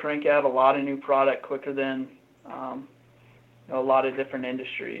able to crank out a lot of new product quicker than a lot of different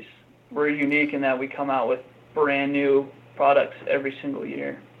industries. We're unique in that we come out with brand new products every single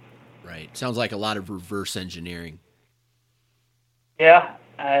year. Right. Sounds like a lot of reverse engineering. Yeah.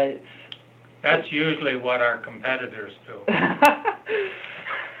 That's usually what our competitors do.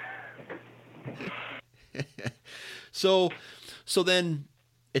 So then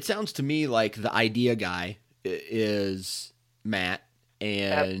it sounds to me like the idea guy is Matt,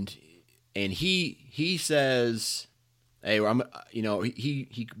 and he says, hey,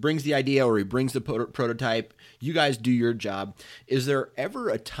 he brings the idea, or he brings the prototype. You guys do your job. Is there ever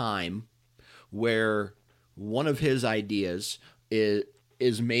a time where one of his ideas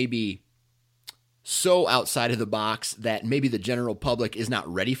is maybe so outside of the box that maybe the general public is not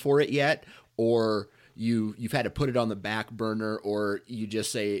ready for it yet, or you've had to put it on the back burner, or you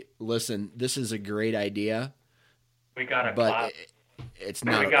just say, listen, this is a great idea, but it's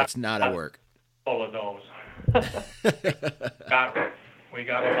not a work. Full of those. We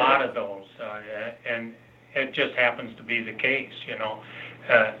got a lot of those, and it just happens to be the case.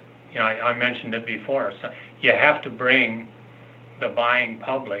 I mentioned it before. So you have to bring the buying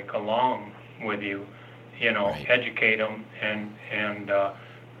public along with you, right. Educate them and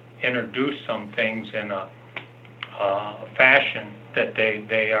introduce some things in a fashion that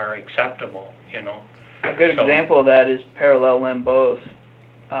they are acceptable. A good example of that is parallel limb bows.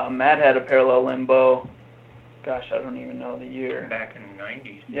 Matt had a parallel limb bow. Gosh, I don't even know the year. Back in the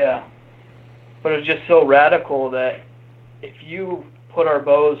 90s. Yeah. But it was just so radical that if you put our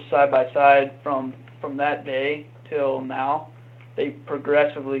bows side by side from that day till now, they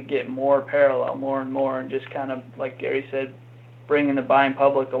progressively get more parallel, more and more, and just kind of, like Gary said, bringing the buying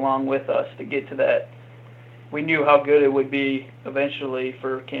public along with us to get to that. We knew how good it would be eventually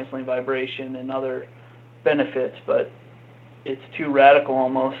for canceling vibration and other benefits, but it's too radical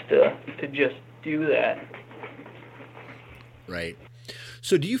almost to just do that. Right.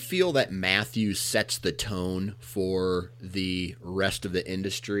 So do you feel that Mathews sets the tone for the rest of the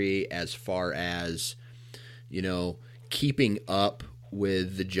industry as far as, you know, keeping up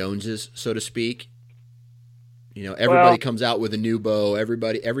with the Joneses, so to speak? You know, everybody comes out with a new bow.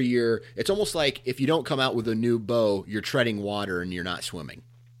 Every year, it's almost like if you don't come out with a new bow, you're treading water and you're not swimming.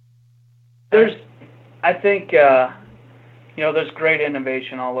 I think, there's great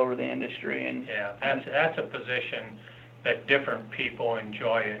innovation all over the industry, and yeah, that's a position that different people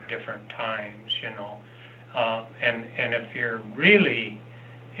enjoy at different times, you know. And if you're really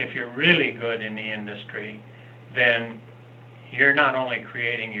good in the industry, then you're not only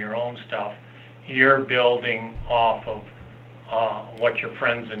creating your own stuff, you're building off of what your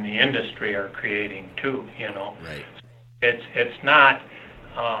friends in the industry are creating too, you know. Right. It's not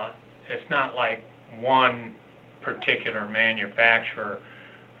like one particular manufacturer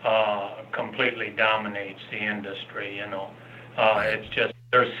completely dominates the industry, you know. It's just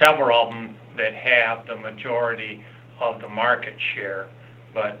there's several of them that have the majority of the market share,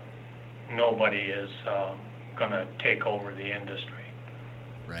 but nobody is going to take over the industry.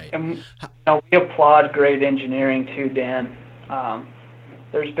 Right. And we applaud great engineering too, Dan.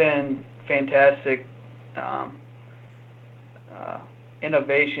 There's been fantastic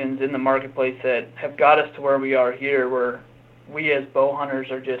innovations in the marketplace that have got us to where we are here, where we as bow hunters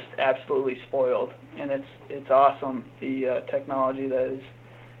are just absolutely spoiled, and it's awesome, the technology that is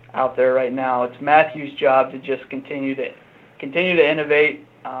out there right now. It's Mathews' job to just continue to innovate.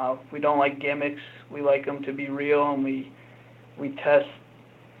 We don't like gimmicks. We like them to be real, and we test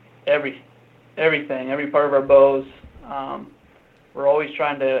everything, every part of our bows. We're always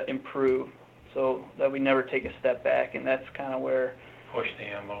trying to improve so that we never take a step back, and that's kind of where push the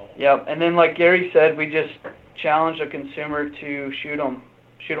envelope. Yep, and then like Gary said, we just challenge the consumer to shoot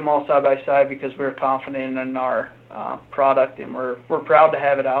them all side by side because we're confident in our product, and we're proud to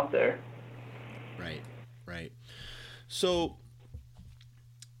have it out there. Right. So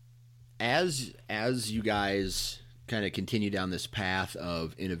as you guys kind of continue down this path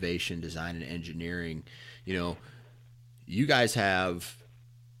of innovation, design, and engineering, you know, you guys have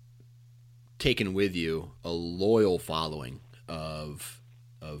taken with you a loyal following of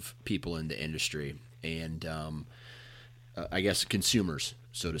people in the industry and I guess consumers,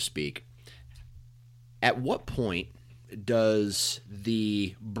 so to speak. At what point does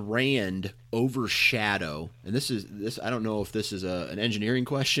the brand overshadow, and this I don't know if this is an engineering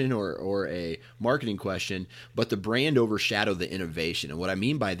question or a marketing question, but the brand overshadow the innovation? And what I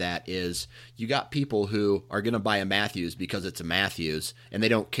mean by that is you got people who are going to buy a Mathews because it's a Mathews, and they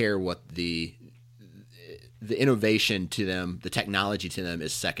don't care what the innovation to them, the technology to them,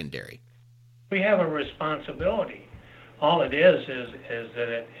 is secondary. We have a responsibility. All it is that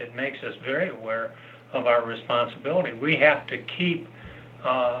it makes us very aware of our responsibility. We have to keep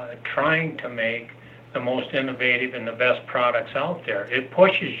trying to make the most innovative and the best products out there. It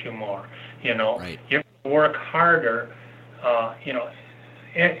pushes you more, you know. Right. You work harder. You know,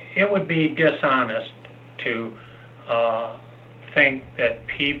 it would be dishonest to think that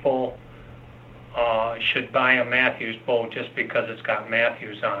people should buy a Mathews bow just because it's got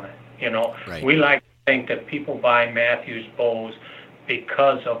Mathews on it. You know, right. We like to think that people buy Mathews bows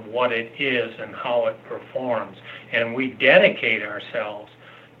because of what it is and how it performs, and we dedicate ourselves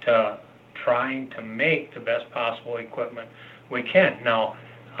to trying to make the best possible equipment we can. Now,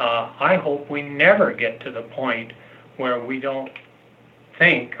 I hope we never get to the point where we don't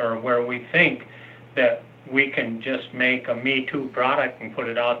think, or where we think that we can just make a Me Too product and put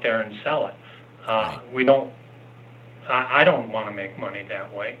it out there and sell it. We don't. I don't want to make money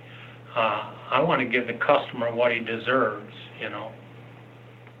that way. I want to give the customer what he deserves, you know.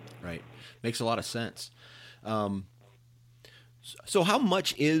 Right. Makes a lot of sense. So how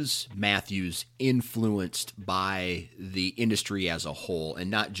much is Mathews influenced by the industry as a whole, and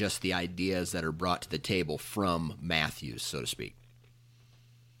not just the ideas that are brought to the table from Mathews, so to speak?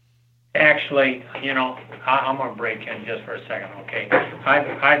 Actually, I'm going to break in just for a second, okay?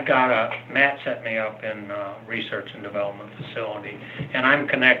 I've got Matt set me up in research and development facility, and I'm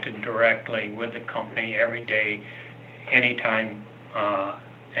connected directly with the company every day, anytime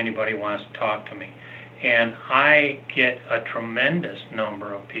anybody wants to talk to me. And I get a tremendous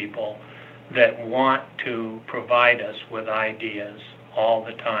number of people that want to provide us with ideas all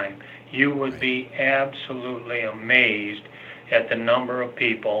the time. You would be absolutely amazed at the number of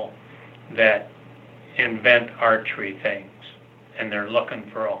people that invent archery things, and they're looking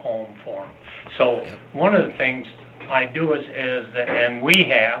for a home for them. So one of the things I do is that, and we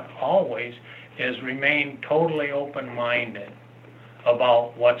have always, is remain totally open-minded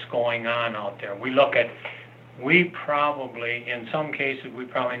about what's going on out there. We probably, in some cases, we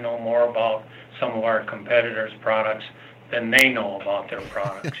probably know more about some of our competitors' products than they know about their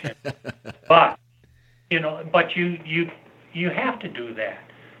products. But you have to do that.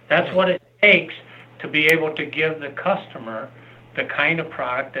 That's what it takes to be able to give the customer the kind of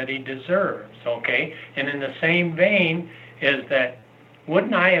product that he deserves, okay? And in the same vein is that,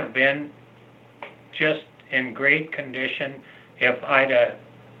 wouldn't I have been just in great condition if I'd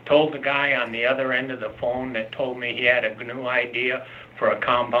told the guy on the other end of the phone that told me he had a new idea for a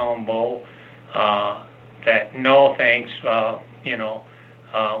compound bow, that no thanks,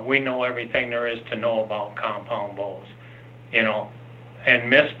 we know everything there is to know about compound bows, and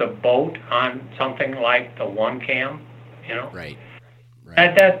miss the boat on something like the one cam, Right.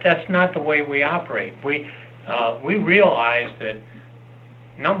 That's not the way we operate. We realize that,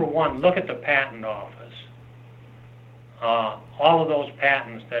 number one, look at the patent office. All of those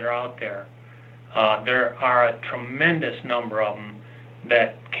patents that are out there, there are a tremendous number of them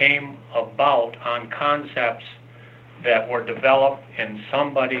that came about on concepts that were developed in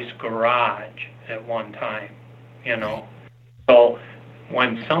somebody's garage at one time, So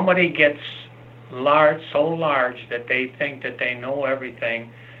when somebody gets so large that they think that they know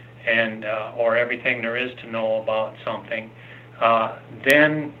everything, and or everything there is to know about something,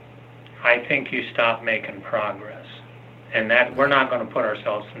 then I think you stop making progress. And that we're not going to put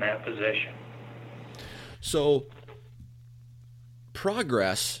ourselves in that position. So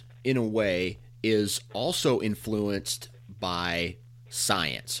progress, in a way, is also influenced by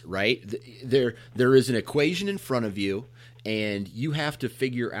science, right? There is an equation in front of you, and you have to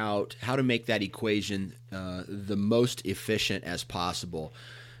figure out how to make that equation the most efficient as possible.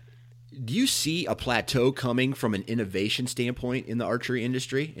 Do you see a plateau coming from an innovation standpoint in the archery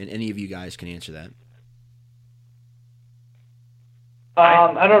industry? And any of you guys can answer that.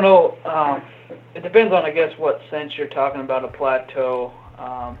 I don't know. It depends on, I guess, what sense you're talking about, a plateau.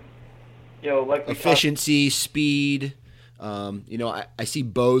 Like efficiency, speed. I see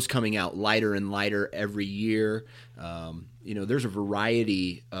bows coming out lighter and lighter every year. There's a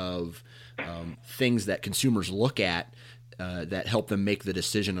variety of things that consumers look at that help them make the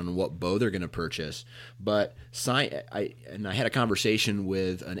decision on what bow they're going to purchase. But I had a conversation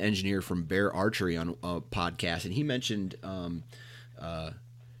with an engineer from Bear Archery on a podcast, and he mentioned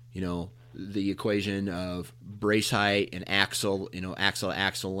the equation of brace height and axle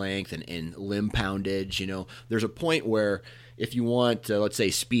length and limb poundage. There's a point where if you want, let's say,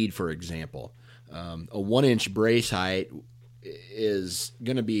 speed, for example, a 1-inch brace height is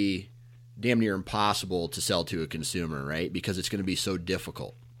going to be damn near impossible to sell to a consumer, right? Because it's going to be so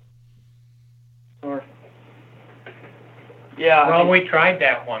difficult. Sure. Yeah. Well, we tried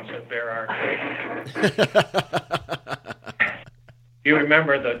that once at Bear Archery. You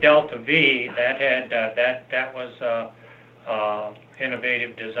remember the Delta V? That had that was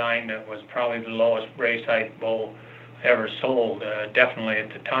innovative design. That was probably the lowest brace height bow ever sold, definitely at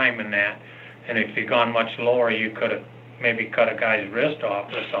the time in that. And if you'd gone much lower, you could have maybe cut a guy's wrist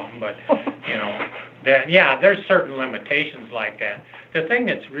off or something. But there's certain limitations like that. The thing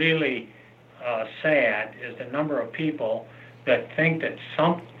that's really sad is the number of people that think that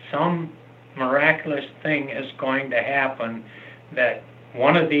some miraculous thing is going to happen, that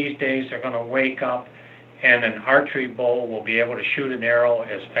one of these days they're going to wake up and an archery bow will be able to shoot an arrow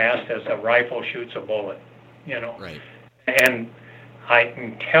as fast as a rifle shoots a bullet, Right. And I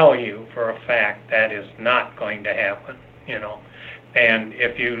can tell you for a fact that is not going to happen, And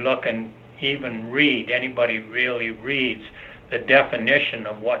if you look and even read, anybody really reads the definition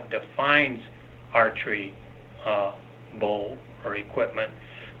of what defines archery bow or equipment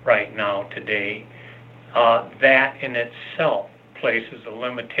right now today, that in itself places a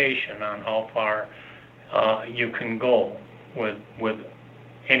limitation on how far you can go with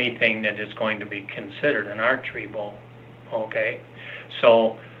anything that is going to be considered an archery bow. Okay,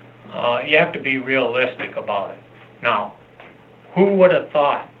 so you have to be realistic about it. Now, who would have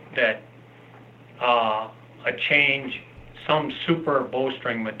thought that a change, some super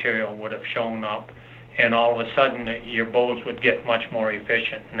bowstring material would have shown up, and all of a sudden your bows would get much more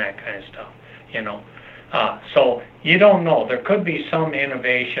efficient and that kind of stuff, you know. So you don't know. There could be some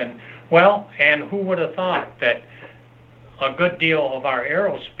innovation. Well, and who would have thought that a good deal of our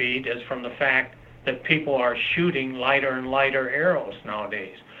arrow speed is from the fact that people are shooting lighter and lighter arrows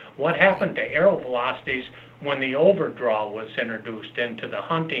nowadays. What happened to arrow velocities when the overdraw was introduced into the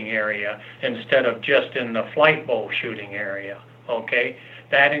hunting area instead of just in the flight bow shooting area? Okay,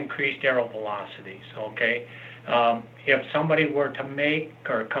 that increased arrow velocities. Okay, if somebody were to make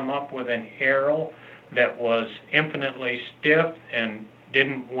or come up with an arrow that was infinitely stiff and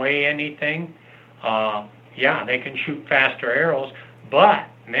didn't weigh anything, yeah, they can shoot faster arrows, but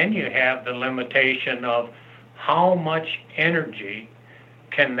then you have the limitation of how much energy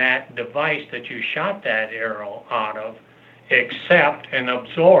can that device that you shot that arrow out of accept and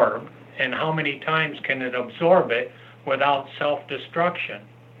absorb, and how many times can it absorb it without self-destruction,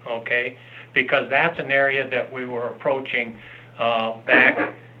 okay? Because that's an area that we were approaching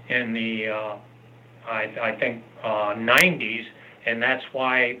back in the, I think, 90s, and that's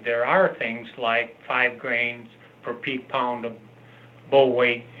why there are things like 5 grains per peak pound of bow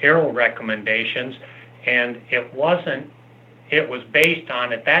weight arrow recommendations, and it was based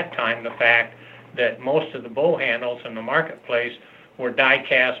on, at that time, the fact that most of the bow handles in the marketplace were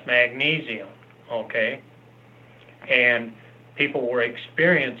die-cast magnesium, okay? And people were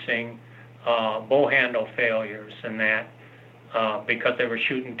experiencing bow handle failures and that because they were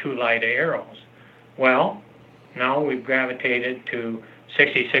shooting too light arrows. Well, now we've gravitated to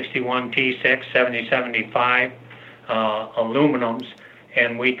 6061 T6, 7075 aluminums,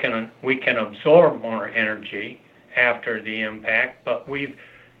 and we can absorb more energy after the impact. But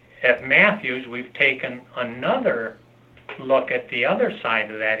at Mathews, we've taken another look at the other side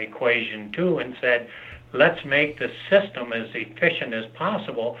of that equation too, and said, let's make the system as efficient as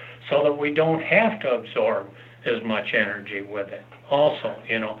possible so that we don't have to absorb as much energy with it also,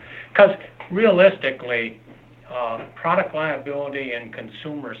 you know. Because realistically, product liability and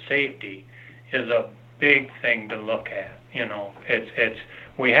consumer safety is a big thing to look at, you know.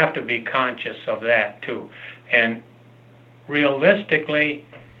 We have to be conscious of that too. And realistically,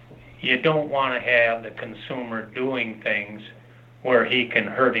 you don't want to have the consumer doing things where he can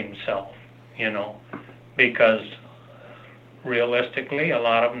hurt himself, you know, because realistically, a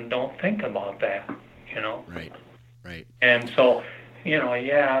lot of them don't think about that, you know. Right. And so, you know,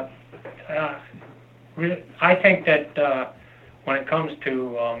 yeah, I think that when it comes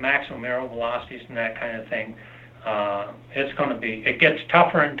to maximum arrow velocities and that kind of thing, it gets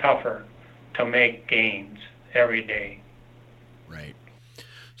tougher and tougher to make gains every day. Right.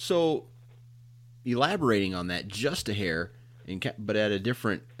 So, elaborating on that just a hair, but at a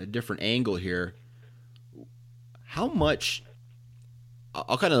different angle here, how much?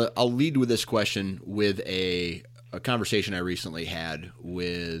 I'll lead with this question with a conversation I recently had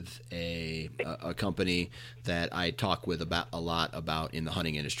with a company that I talk with a lot about in the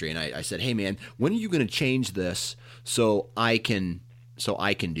hunting industry, and I said, "Hey man, when are you going to change this so I can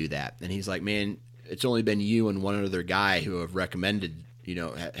do that?" And he's like, "Man, it's only been you and one other guy who have recommended, you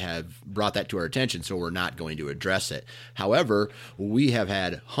know, have brought that to our attention, so we're not going to address it. However, we have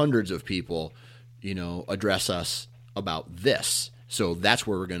had hundreds of people, you know, address us about this, so that's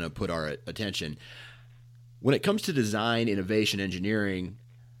where we're going to put our attention." When it comes to design, innovation, engineering,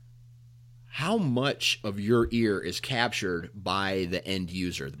 how much of your ear is captured by the end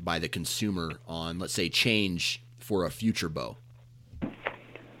user, by the consumer on, let's say, change for a future bow?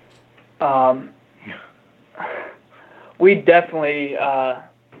 We definitely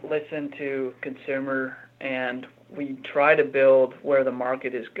listen to consumer, and we try to build where the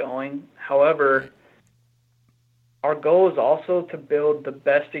market is going. However, our goal is also to build the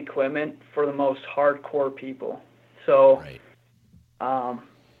best equipment for the most hardcore people. So,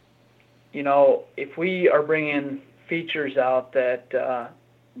 you know, if we are bringing features out that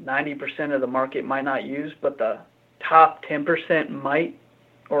 90% of the market might not use, but the top 10% might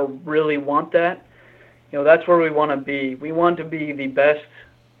or really want that, you know, that's where we want to be. We want to be the best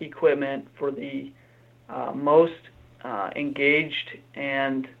equipment for the most engaged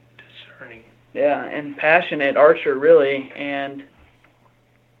and discerning. Yeah, and passionate archer, really. And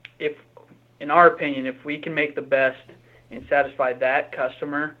if, in our opinion, if we can make the best and satisfy that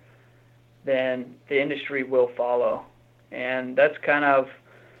customer, then the industry will follow. And that's kind of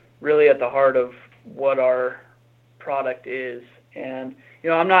really at the heart of what our product is. And, you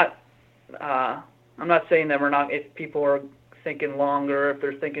know, I'm not saying that we're not, if people are thinking longer, if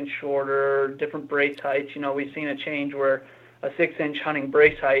they're thinking shorter, different brace heights, you know, we've seen a change where a 6-inch hunting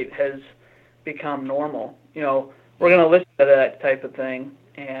brace height has become normal. You know, we're going to listen to that type of thing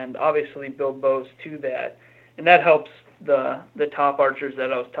and obviously build bows to that. And that helps the top archers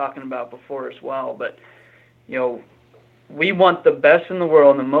that I was talking about before as well. But, you know, we want the best in the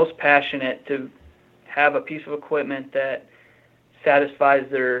world and the most passionate to have a piece of equipment that satisfies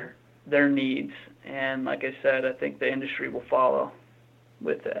their needs. And like I said, I think the industry will follow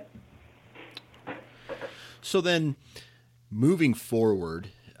with that. So then, moving forward,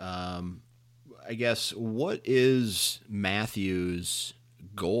 I guess, what is Mathews'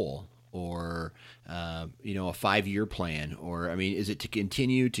 goal, or a 5-year plan? Or, I mean, is it to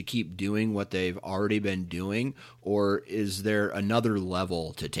continue to keep doing what they've already been doing, or is there another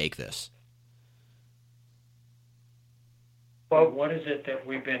level to take this? Well, what is it that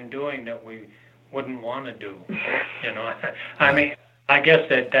we've been doing that we wouldn't want to do? You know, I mean, I guess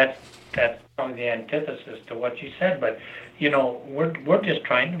that's probably the antithesis to what you said. But you know, we're just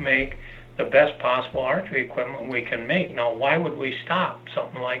trying to make the best possible archery equipment we can make. Now, why would we stop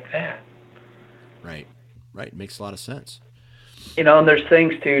something like that? Right. Makes a lot of sense. You know, and there's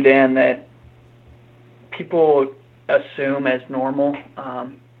things too, Dan, that people assume as normal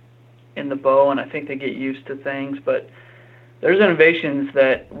in the bow, and I think they get used to things, but there's innovations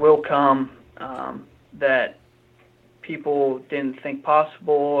that will come that people didn't think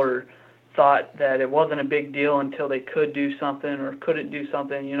possible, or thought that it wasn't a big deal until they could do something or couldn't do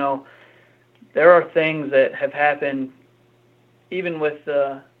something. You know, there are things that have happened even with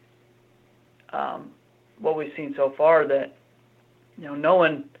what we've seen so far that, you know, no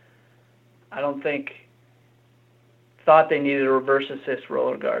one, I don't think, thought they needed a reverse assist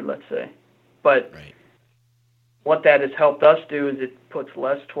roller guard, let's say. But right. What that has helped us do is it puts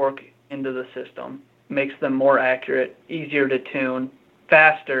less torque into the system, makes them more accurate, easier to tune,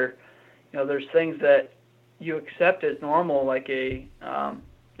 faster. You know, there's things that you accept as normal, like a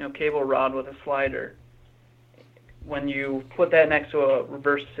cable rod with a slider. When you put that next to a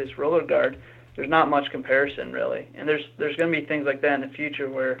reverse assist roller guard, there's not much comparison really. And there's going to be things like that in the future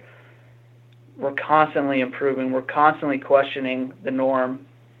where we're constantly improving, we're constantly questioning the norm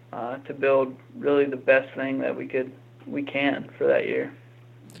to build really the best thing that we can for that year.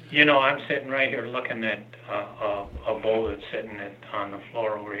 You know, I'm sitting right here looking at a bow that's sitting on the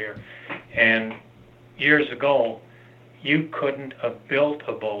floor over here. And years ago, you couldn't have built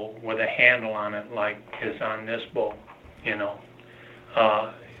a bow with a handle on it like is on this bow, you know.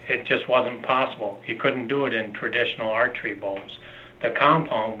 It just wasn't possible. You couldn't do it in traditional archery bows. The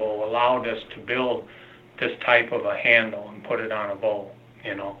compound bow allowed us to build this type of a handle and put it on a bow,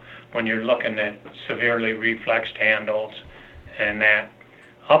 you know. When you're looking at severely reflexed handles and that,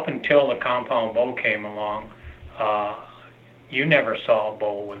 up until the compound bow came along, you never saw a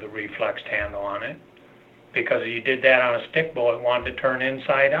bow with a reflexed handle on it, because if you did that on a stick bow, it wanted to turn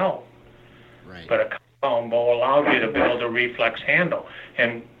inside out. Right. But a compound bow allowed you to build a reflex handle.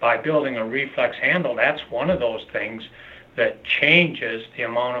 And by building a reflex handle, that's one of those things that changes the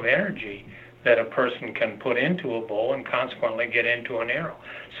amount of energy that a person can put into a bow and consequently get into an arrow.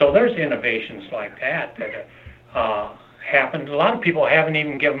 So there's innovations like that happened. A lot of people haven't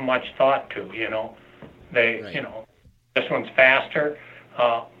even given much thought to, you know. They, right. You know, this one's faster,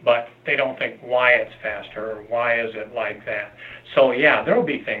 but they don't think why it's faster or why is it like that. So yeah, there'll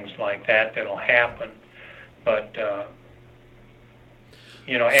be things like that that'll happen. But,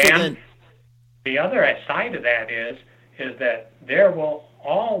 you know, so and the other side of that is that there will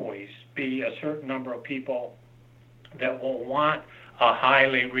always be a certain number of people that will want a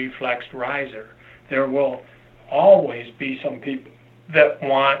highly reflexed riser. There will always be some people that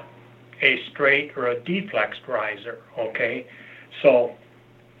want a straight or a deflexed riser, okay? So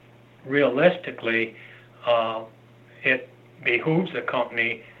realistically, it behooves the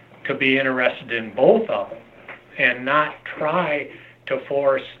company to be interested in both of them and not try to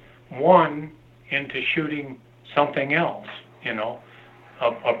force one into shooting something else, you know.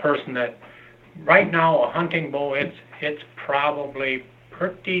 A person that, right now, a hunting bow, it's probably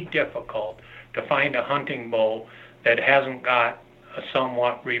pretty difficult to find a hunting bow that hasn't got a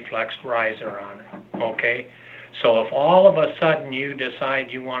somewhat reflexed riser on it, okay? So if all of a sudden you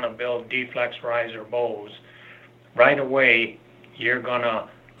decide you want to build deflex riser bows, right away you're going to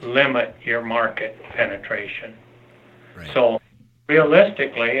limit your market penetration. Right. So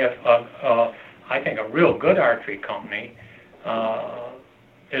realistically, if I think a real good archery company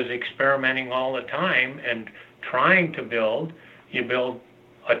is experimenting all the time and trying to build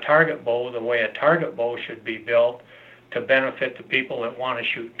a target bow the way a target bow should be built to benefit the people that want to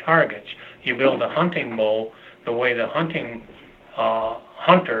shoot targets. You build a hunting bow the way the hunting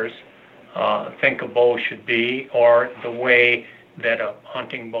hunters think a bow should be, or the way that a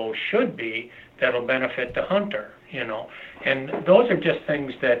hunting bow should be that'll benefit the hunter, And those are just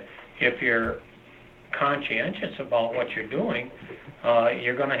things that if you're conscientious about what you're doing,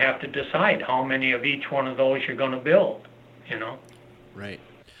 you're going to have to decide how many of each one of those you're going to build, Right.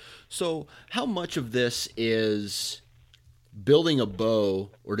 So how much of this is building a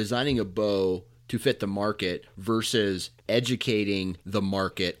bow or designing a bow to fit the market versus educating the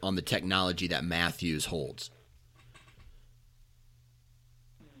market on the technology that Mathews holds?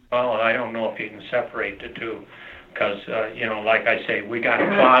 Well, I don't know if you can separate the two because, like I say, we got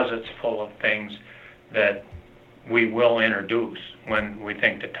closets full of things that we will introduce when we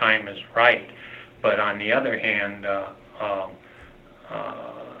think the time is right. But on the other hand,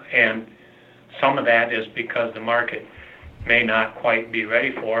 and some of that is because the market may not quite be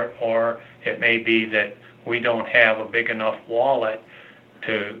ready for it, or it may be that we don't have a big enough wallet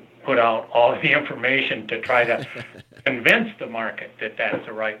to put out all the information to try to convince the market that that's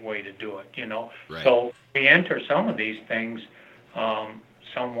the right way to do it, Right. So we enter some of these things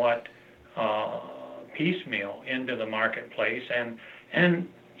somewhat piecemeal into the marketplace, and if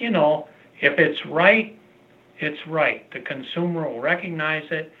it's right, it's right. The consumer will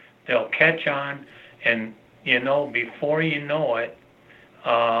recognize it, they'll catch on, and before you know it,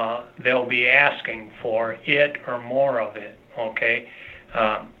 they'll be asking for it or more of it, okay?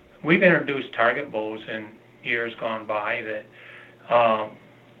 We've introduced target bows in years gone by that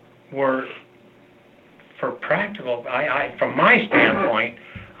were, for practical, from my standpoint,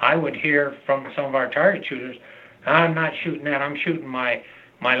 I would hear from some of our target shooters, I'm not shooting that, I'm shooting my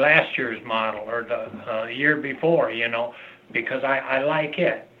last year's model or the year before, because I like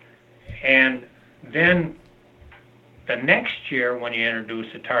it. And then the next year when you introduce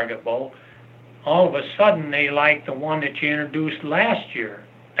a target bow, all of a sudden they like the one that you introduced last year.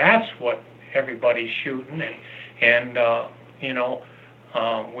 That's what everybody's shooting, and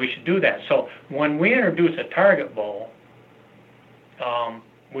we should do that. So when we introduce a target bow,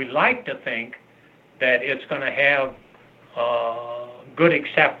 we like to think that it's going to have good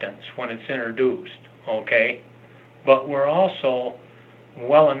acceptance when it's introduced, okay? But we're also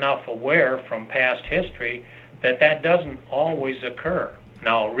well enough aware from past history that doesn't always occur.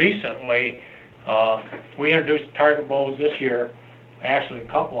 Now, recently, we introduced target bows this year, actually a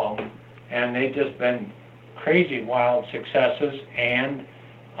couple of them, and they've just been crazy wild successes, and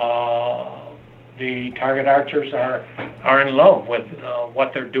the target archers are in love with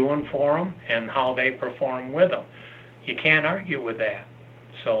what they're doing for them and how they perform with them. You can't argue with that.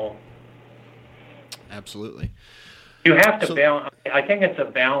 So Absolutely. you have to balance. I think it's a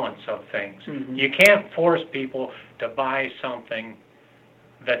balance of things. Mm-hmm. You can't force people to buy something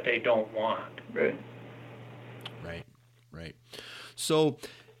that they don't want. Right. Right. So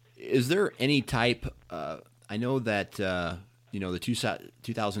is there any type, I know that, the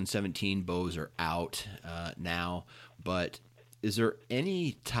 2017 bows are out now, but is there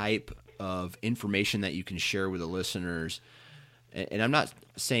any type of information that you can share with the listeners? And I'm not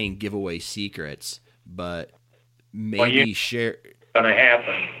saying give away secrets, but maybe share. Going to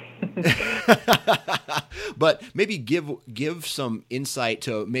happen. But maybe give some insight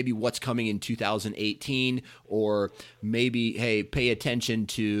to maybe what's coming in 2018, or maybe, hey, pay attention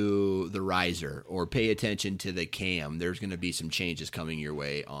to the riser or pay attention to the cam. There's going to be some changes coming your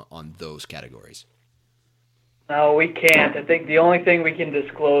way on those categories. No, we can't. I think the only thing we can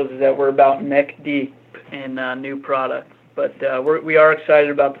disclose is that we're about neck deep in new products. But we are excited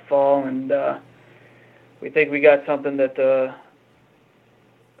about the fall, and we think we got something that a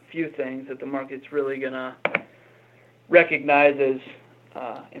few things that the market's really going to recognize as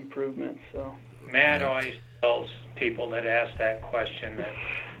improvements. So Matt always tells people that ask that question that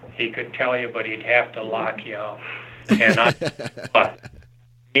he could tell you, but he'd have to lock you up. And but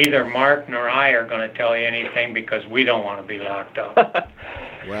neither Mark nor I are going to tell you anything because we don't want to be locked up.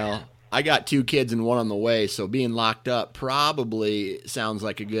 Well, I got 2 kids and one on the way, so being locked up probably sounds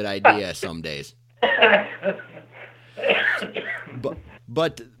like a good idea some days.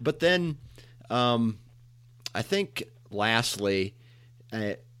 But then, I think lastly,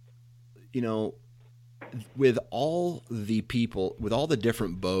 with all the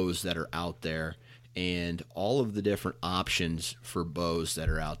different bows that are out there and all of the different options for bows that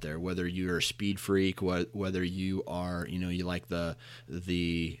are out there, whether you're a speed freak, whether you are, you like the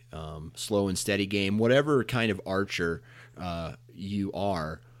slow and steady game, whatever kind of archer you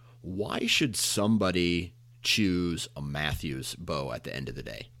are, why should somebody choose a Mathews bow at the end of the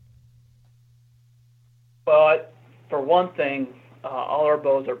day? Well, for one thing, all our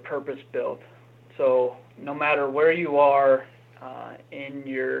bows are purpose-built. So no matter where you are in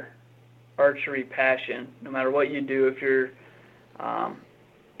your archery passion. No matter what you do, if you're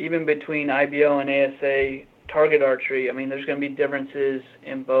even between IBO and ASA target archery, I mean, there's going to be differences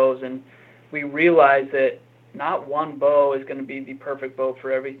in bows, and we realize that not one bow is going to be the perfect bow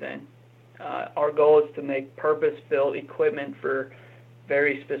for everything. Our goal is to make purpose-built equipment for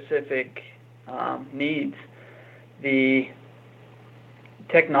very specific needs. The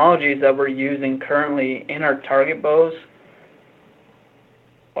technologies that we're using currently in our target bows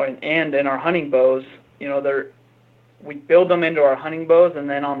and in our hunting bows, you know, we build them into our hunting bows, and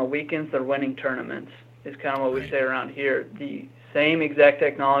then on the weekends they're winning tournaments, is kind of what we say around here. The same exact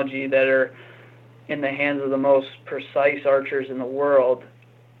technology that are in the hands of the most precise archers in the world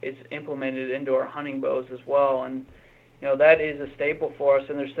is implemented into our hunting bows as well. And, you know, that is a staple for us,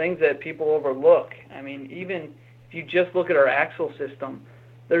 and there's things that people overlook. I mean, even if you just look at our axle system,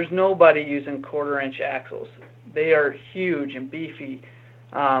 there's nobody using 1/4-inch axles. They are huge and beefy.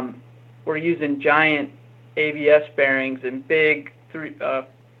 We're using giant ABS bearings and big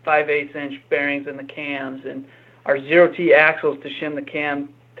 5/8-inch bearings in the cams, and our 0T axles to shim the cam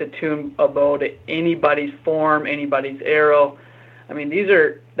to tune a bow to anybody's form, anybody's arrow. I mean,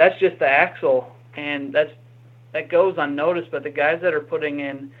 that's just the axle, and that goes unnoticed, but the guys that are putting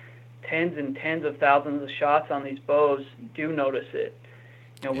in tens and tens of thousands of shots on these bows do notice it.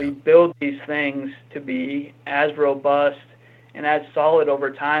 You know, we build these things to be as robust and as solid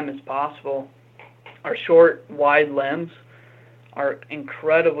over time as possible. Our short, wide limbs are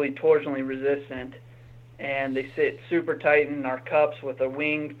incredibly torsionally resistant, and they sit super tight in our cups with the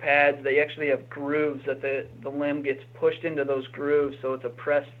winged pads. They actually have grooves that the limb gets pushed into those grooves, so it's a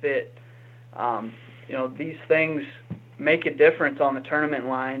press fit. You know, these things make a difference on the tournament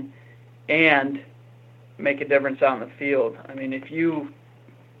line and make a difference out in the field. I mean, if you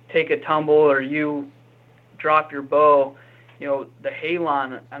take a tumble or you drop your bow, you know, the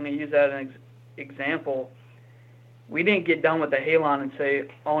Halon, I'm going to use that as an example. We didn't get done with the Halon and say,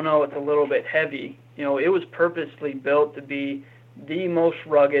 oh no, it's a little bit heavy. You know, it was purposely built to be the most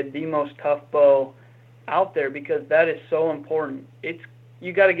rugged, the most tough bow out there, because that is so important.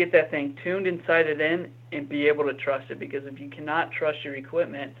 You got to get that thing tuned and sighted in and be able to trust it, because if you cannot trust your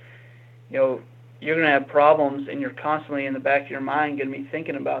equipment, you know, you're going to have problems, and you're constantly in the back of your mind going to be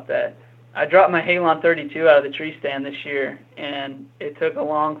thinking about that. I dropped my Halon 32 out of the tree stand this year, and it took a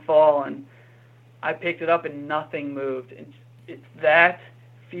long fall, and I picked it up and nothing moved. It's that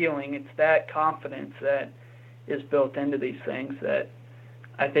feeling, it's that confidence that is built into these things that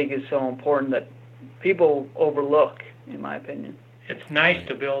I think is so important that people overlook, in my opinion. It's nice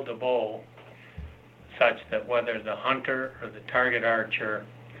to build a bow such that whether the hunter or the target archer,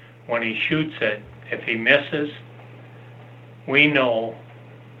 when he shoots it, if he misses, we know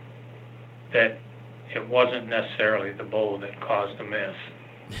that it wasn't necessarily the bow that caused the miss.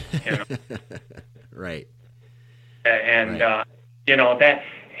 You know? Right. And right. You know that,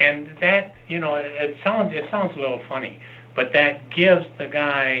 you know, it sounds a little funny, but that gives the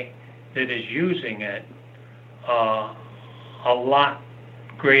guy that is using it a lot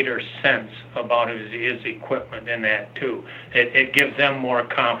greater sense about his equipment in that too. It gives them more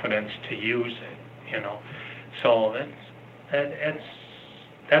confidence to use it, you know. So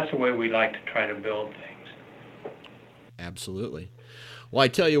that's the way we like to try to build things. Absolutely. Well, I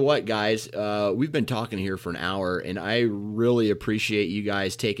tell you what, guys, we've been talking here for an hour, and I really appreciate you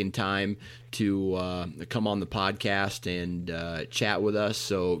guys taking time to come on the podcast and chat with us.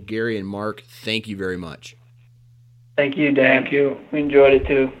 So, Gary and Mark, thank you very much. Thank you, Dan. Thank you. We enjoyed it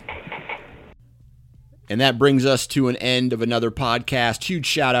too. And that brings us to an end of another podcast. Huge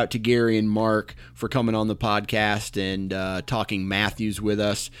shout out to Gary and Mark for coming on the podcast and talking Mathews with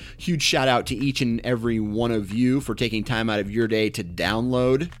us. Huge shout out to each and every one of you for taking time out of your day to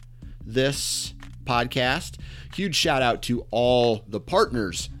download this podcast. Huge shout out to all the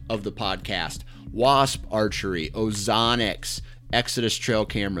partners of the podcast: Wasp Archery, Ozonics, Exodus Trail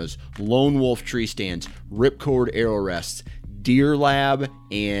Cameras, Lone Wolf Tree Stands, Ripcord Arrow Rests, Deer Lab,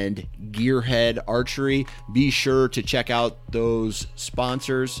 and Gearhead Archery. Be sure to check out those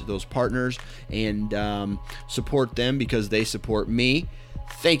sponsors, those partners, and support them because they support me.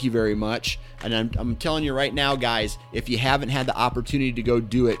 Thank you very much. And I'm telling you right now, guys, if you haven't had the opportunity to go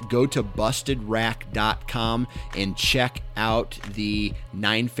do it, go to bustedrack.com and check out the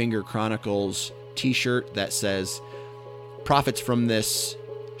Nine Finger Chronicles t-shirt that says profits from this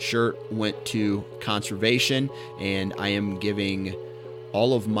shirt went to conservation, and I am giving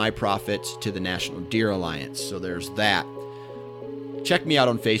all of my profits to the National Deer Alliance. So there's that. Check me out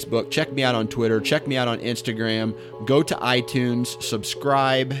on Facebook, check me out on Twitter, check me out on Instagram. Go to iTunes,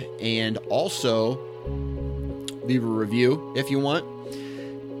 subscribe, and also leave a review if you want.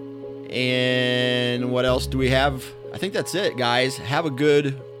 And what else do we have? I think that's it, guys. Have a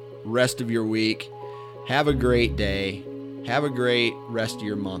good rest of your week. Have a great day. Have a great rest of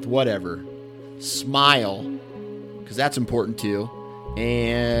your month. Whatever. Smile, because that's important too.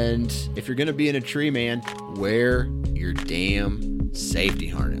 And if you're going to be in a tree, man, wear your damn safety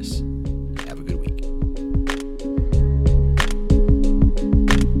harness. Have a good week.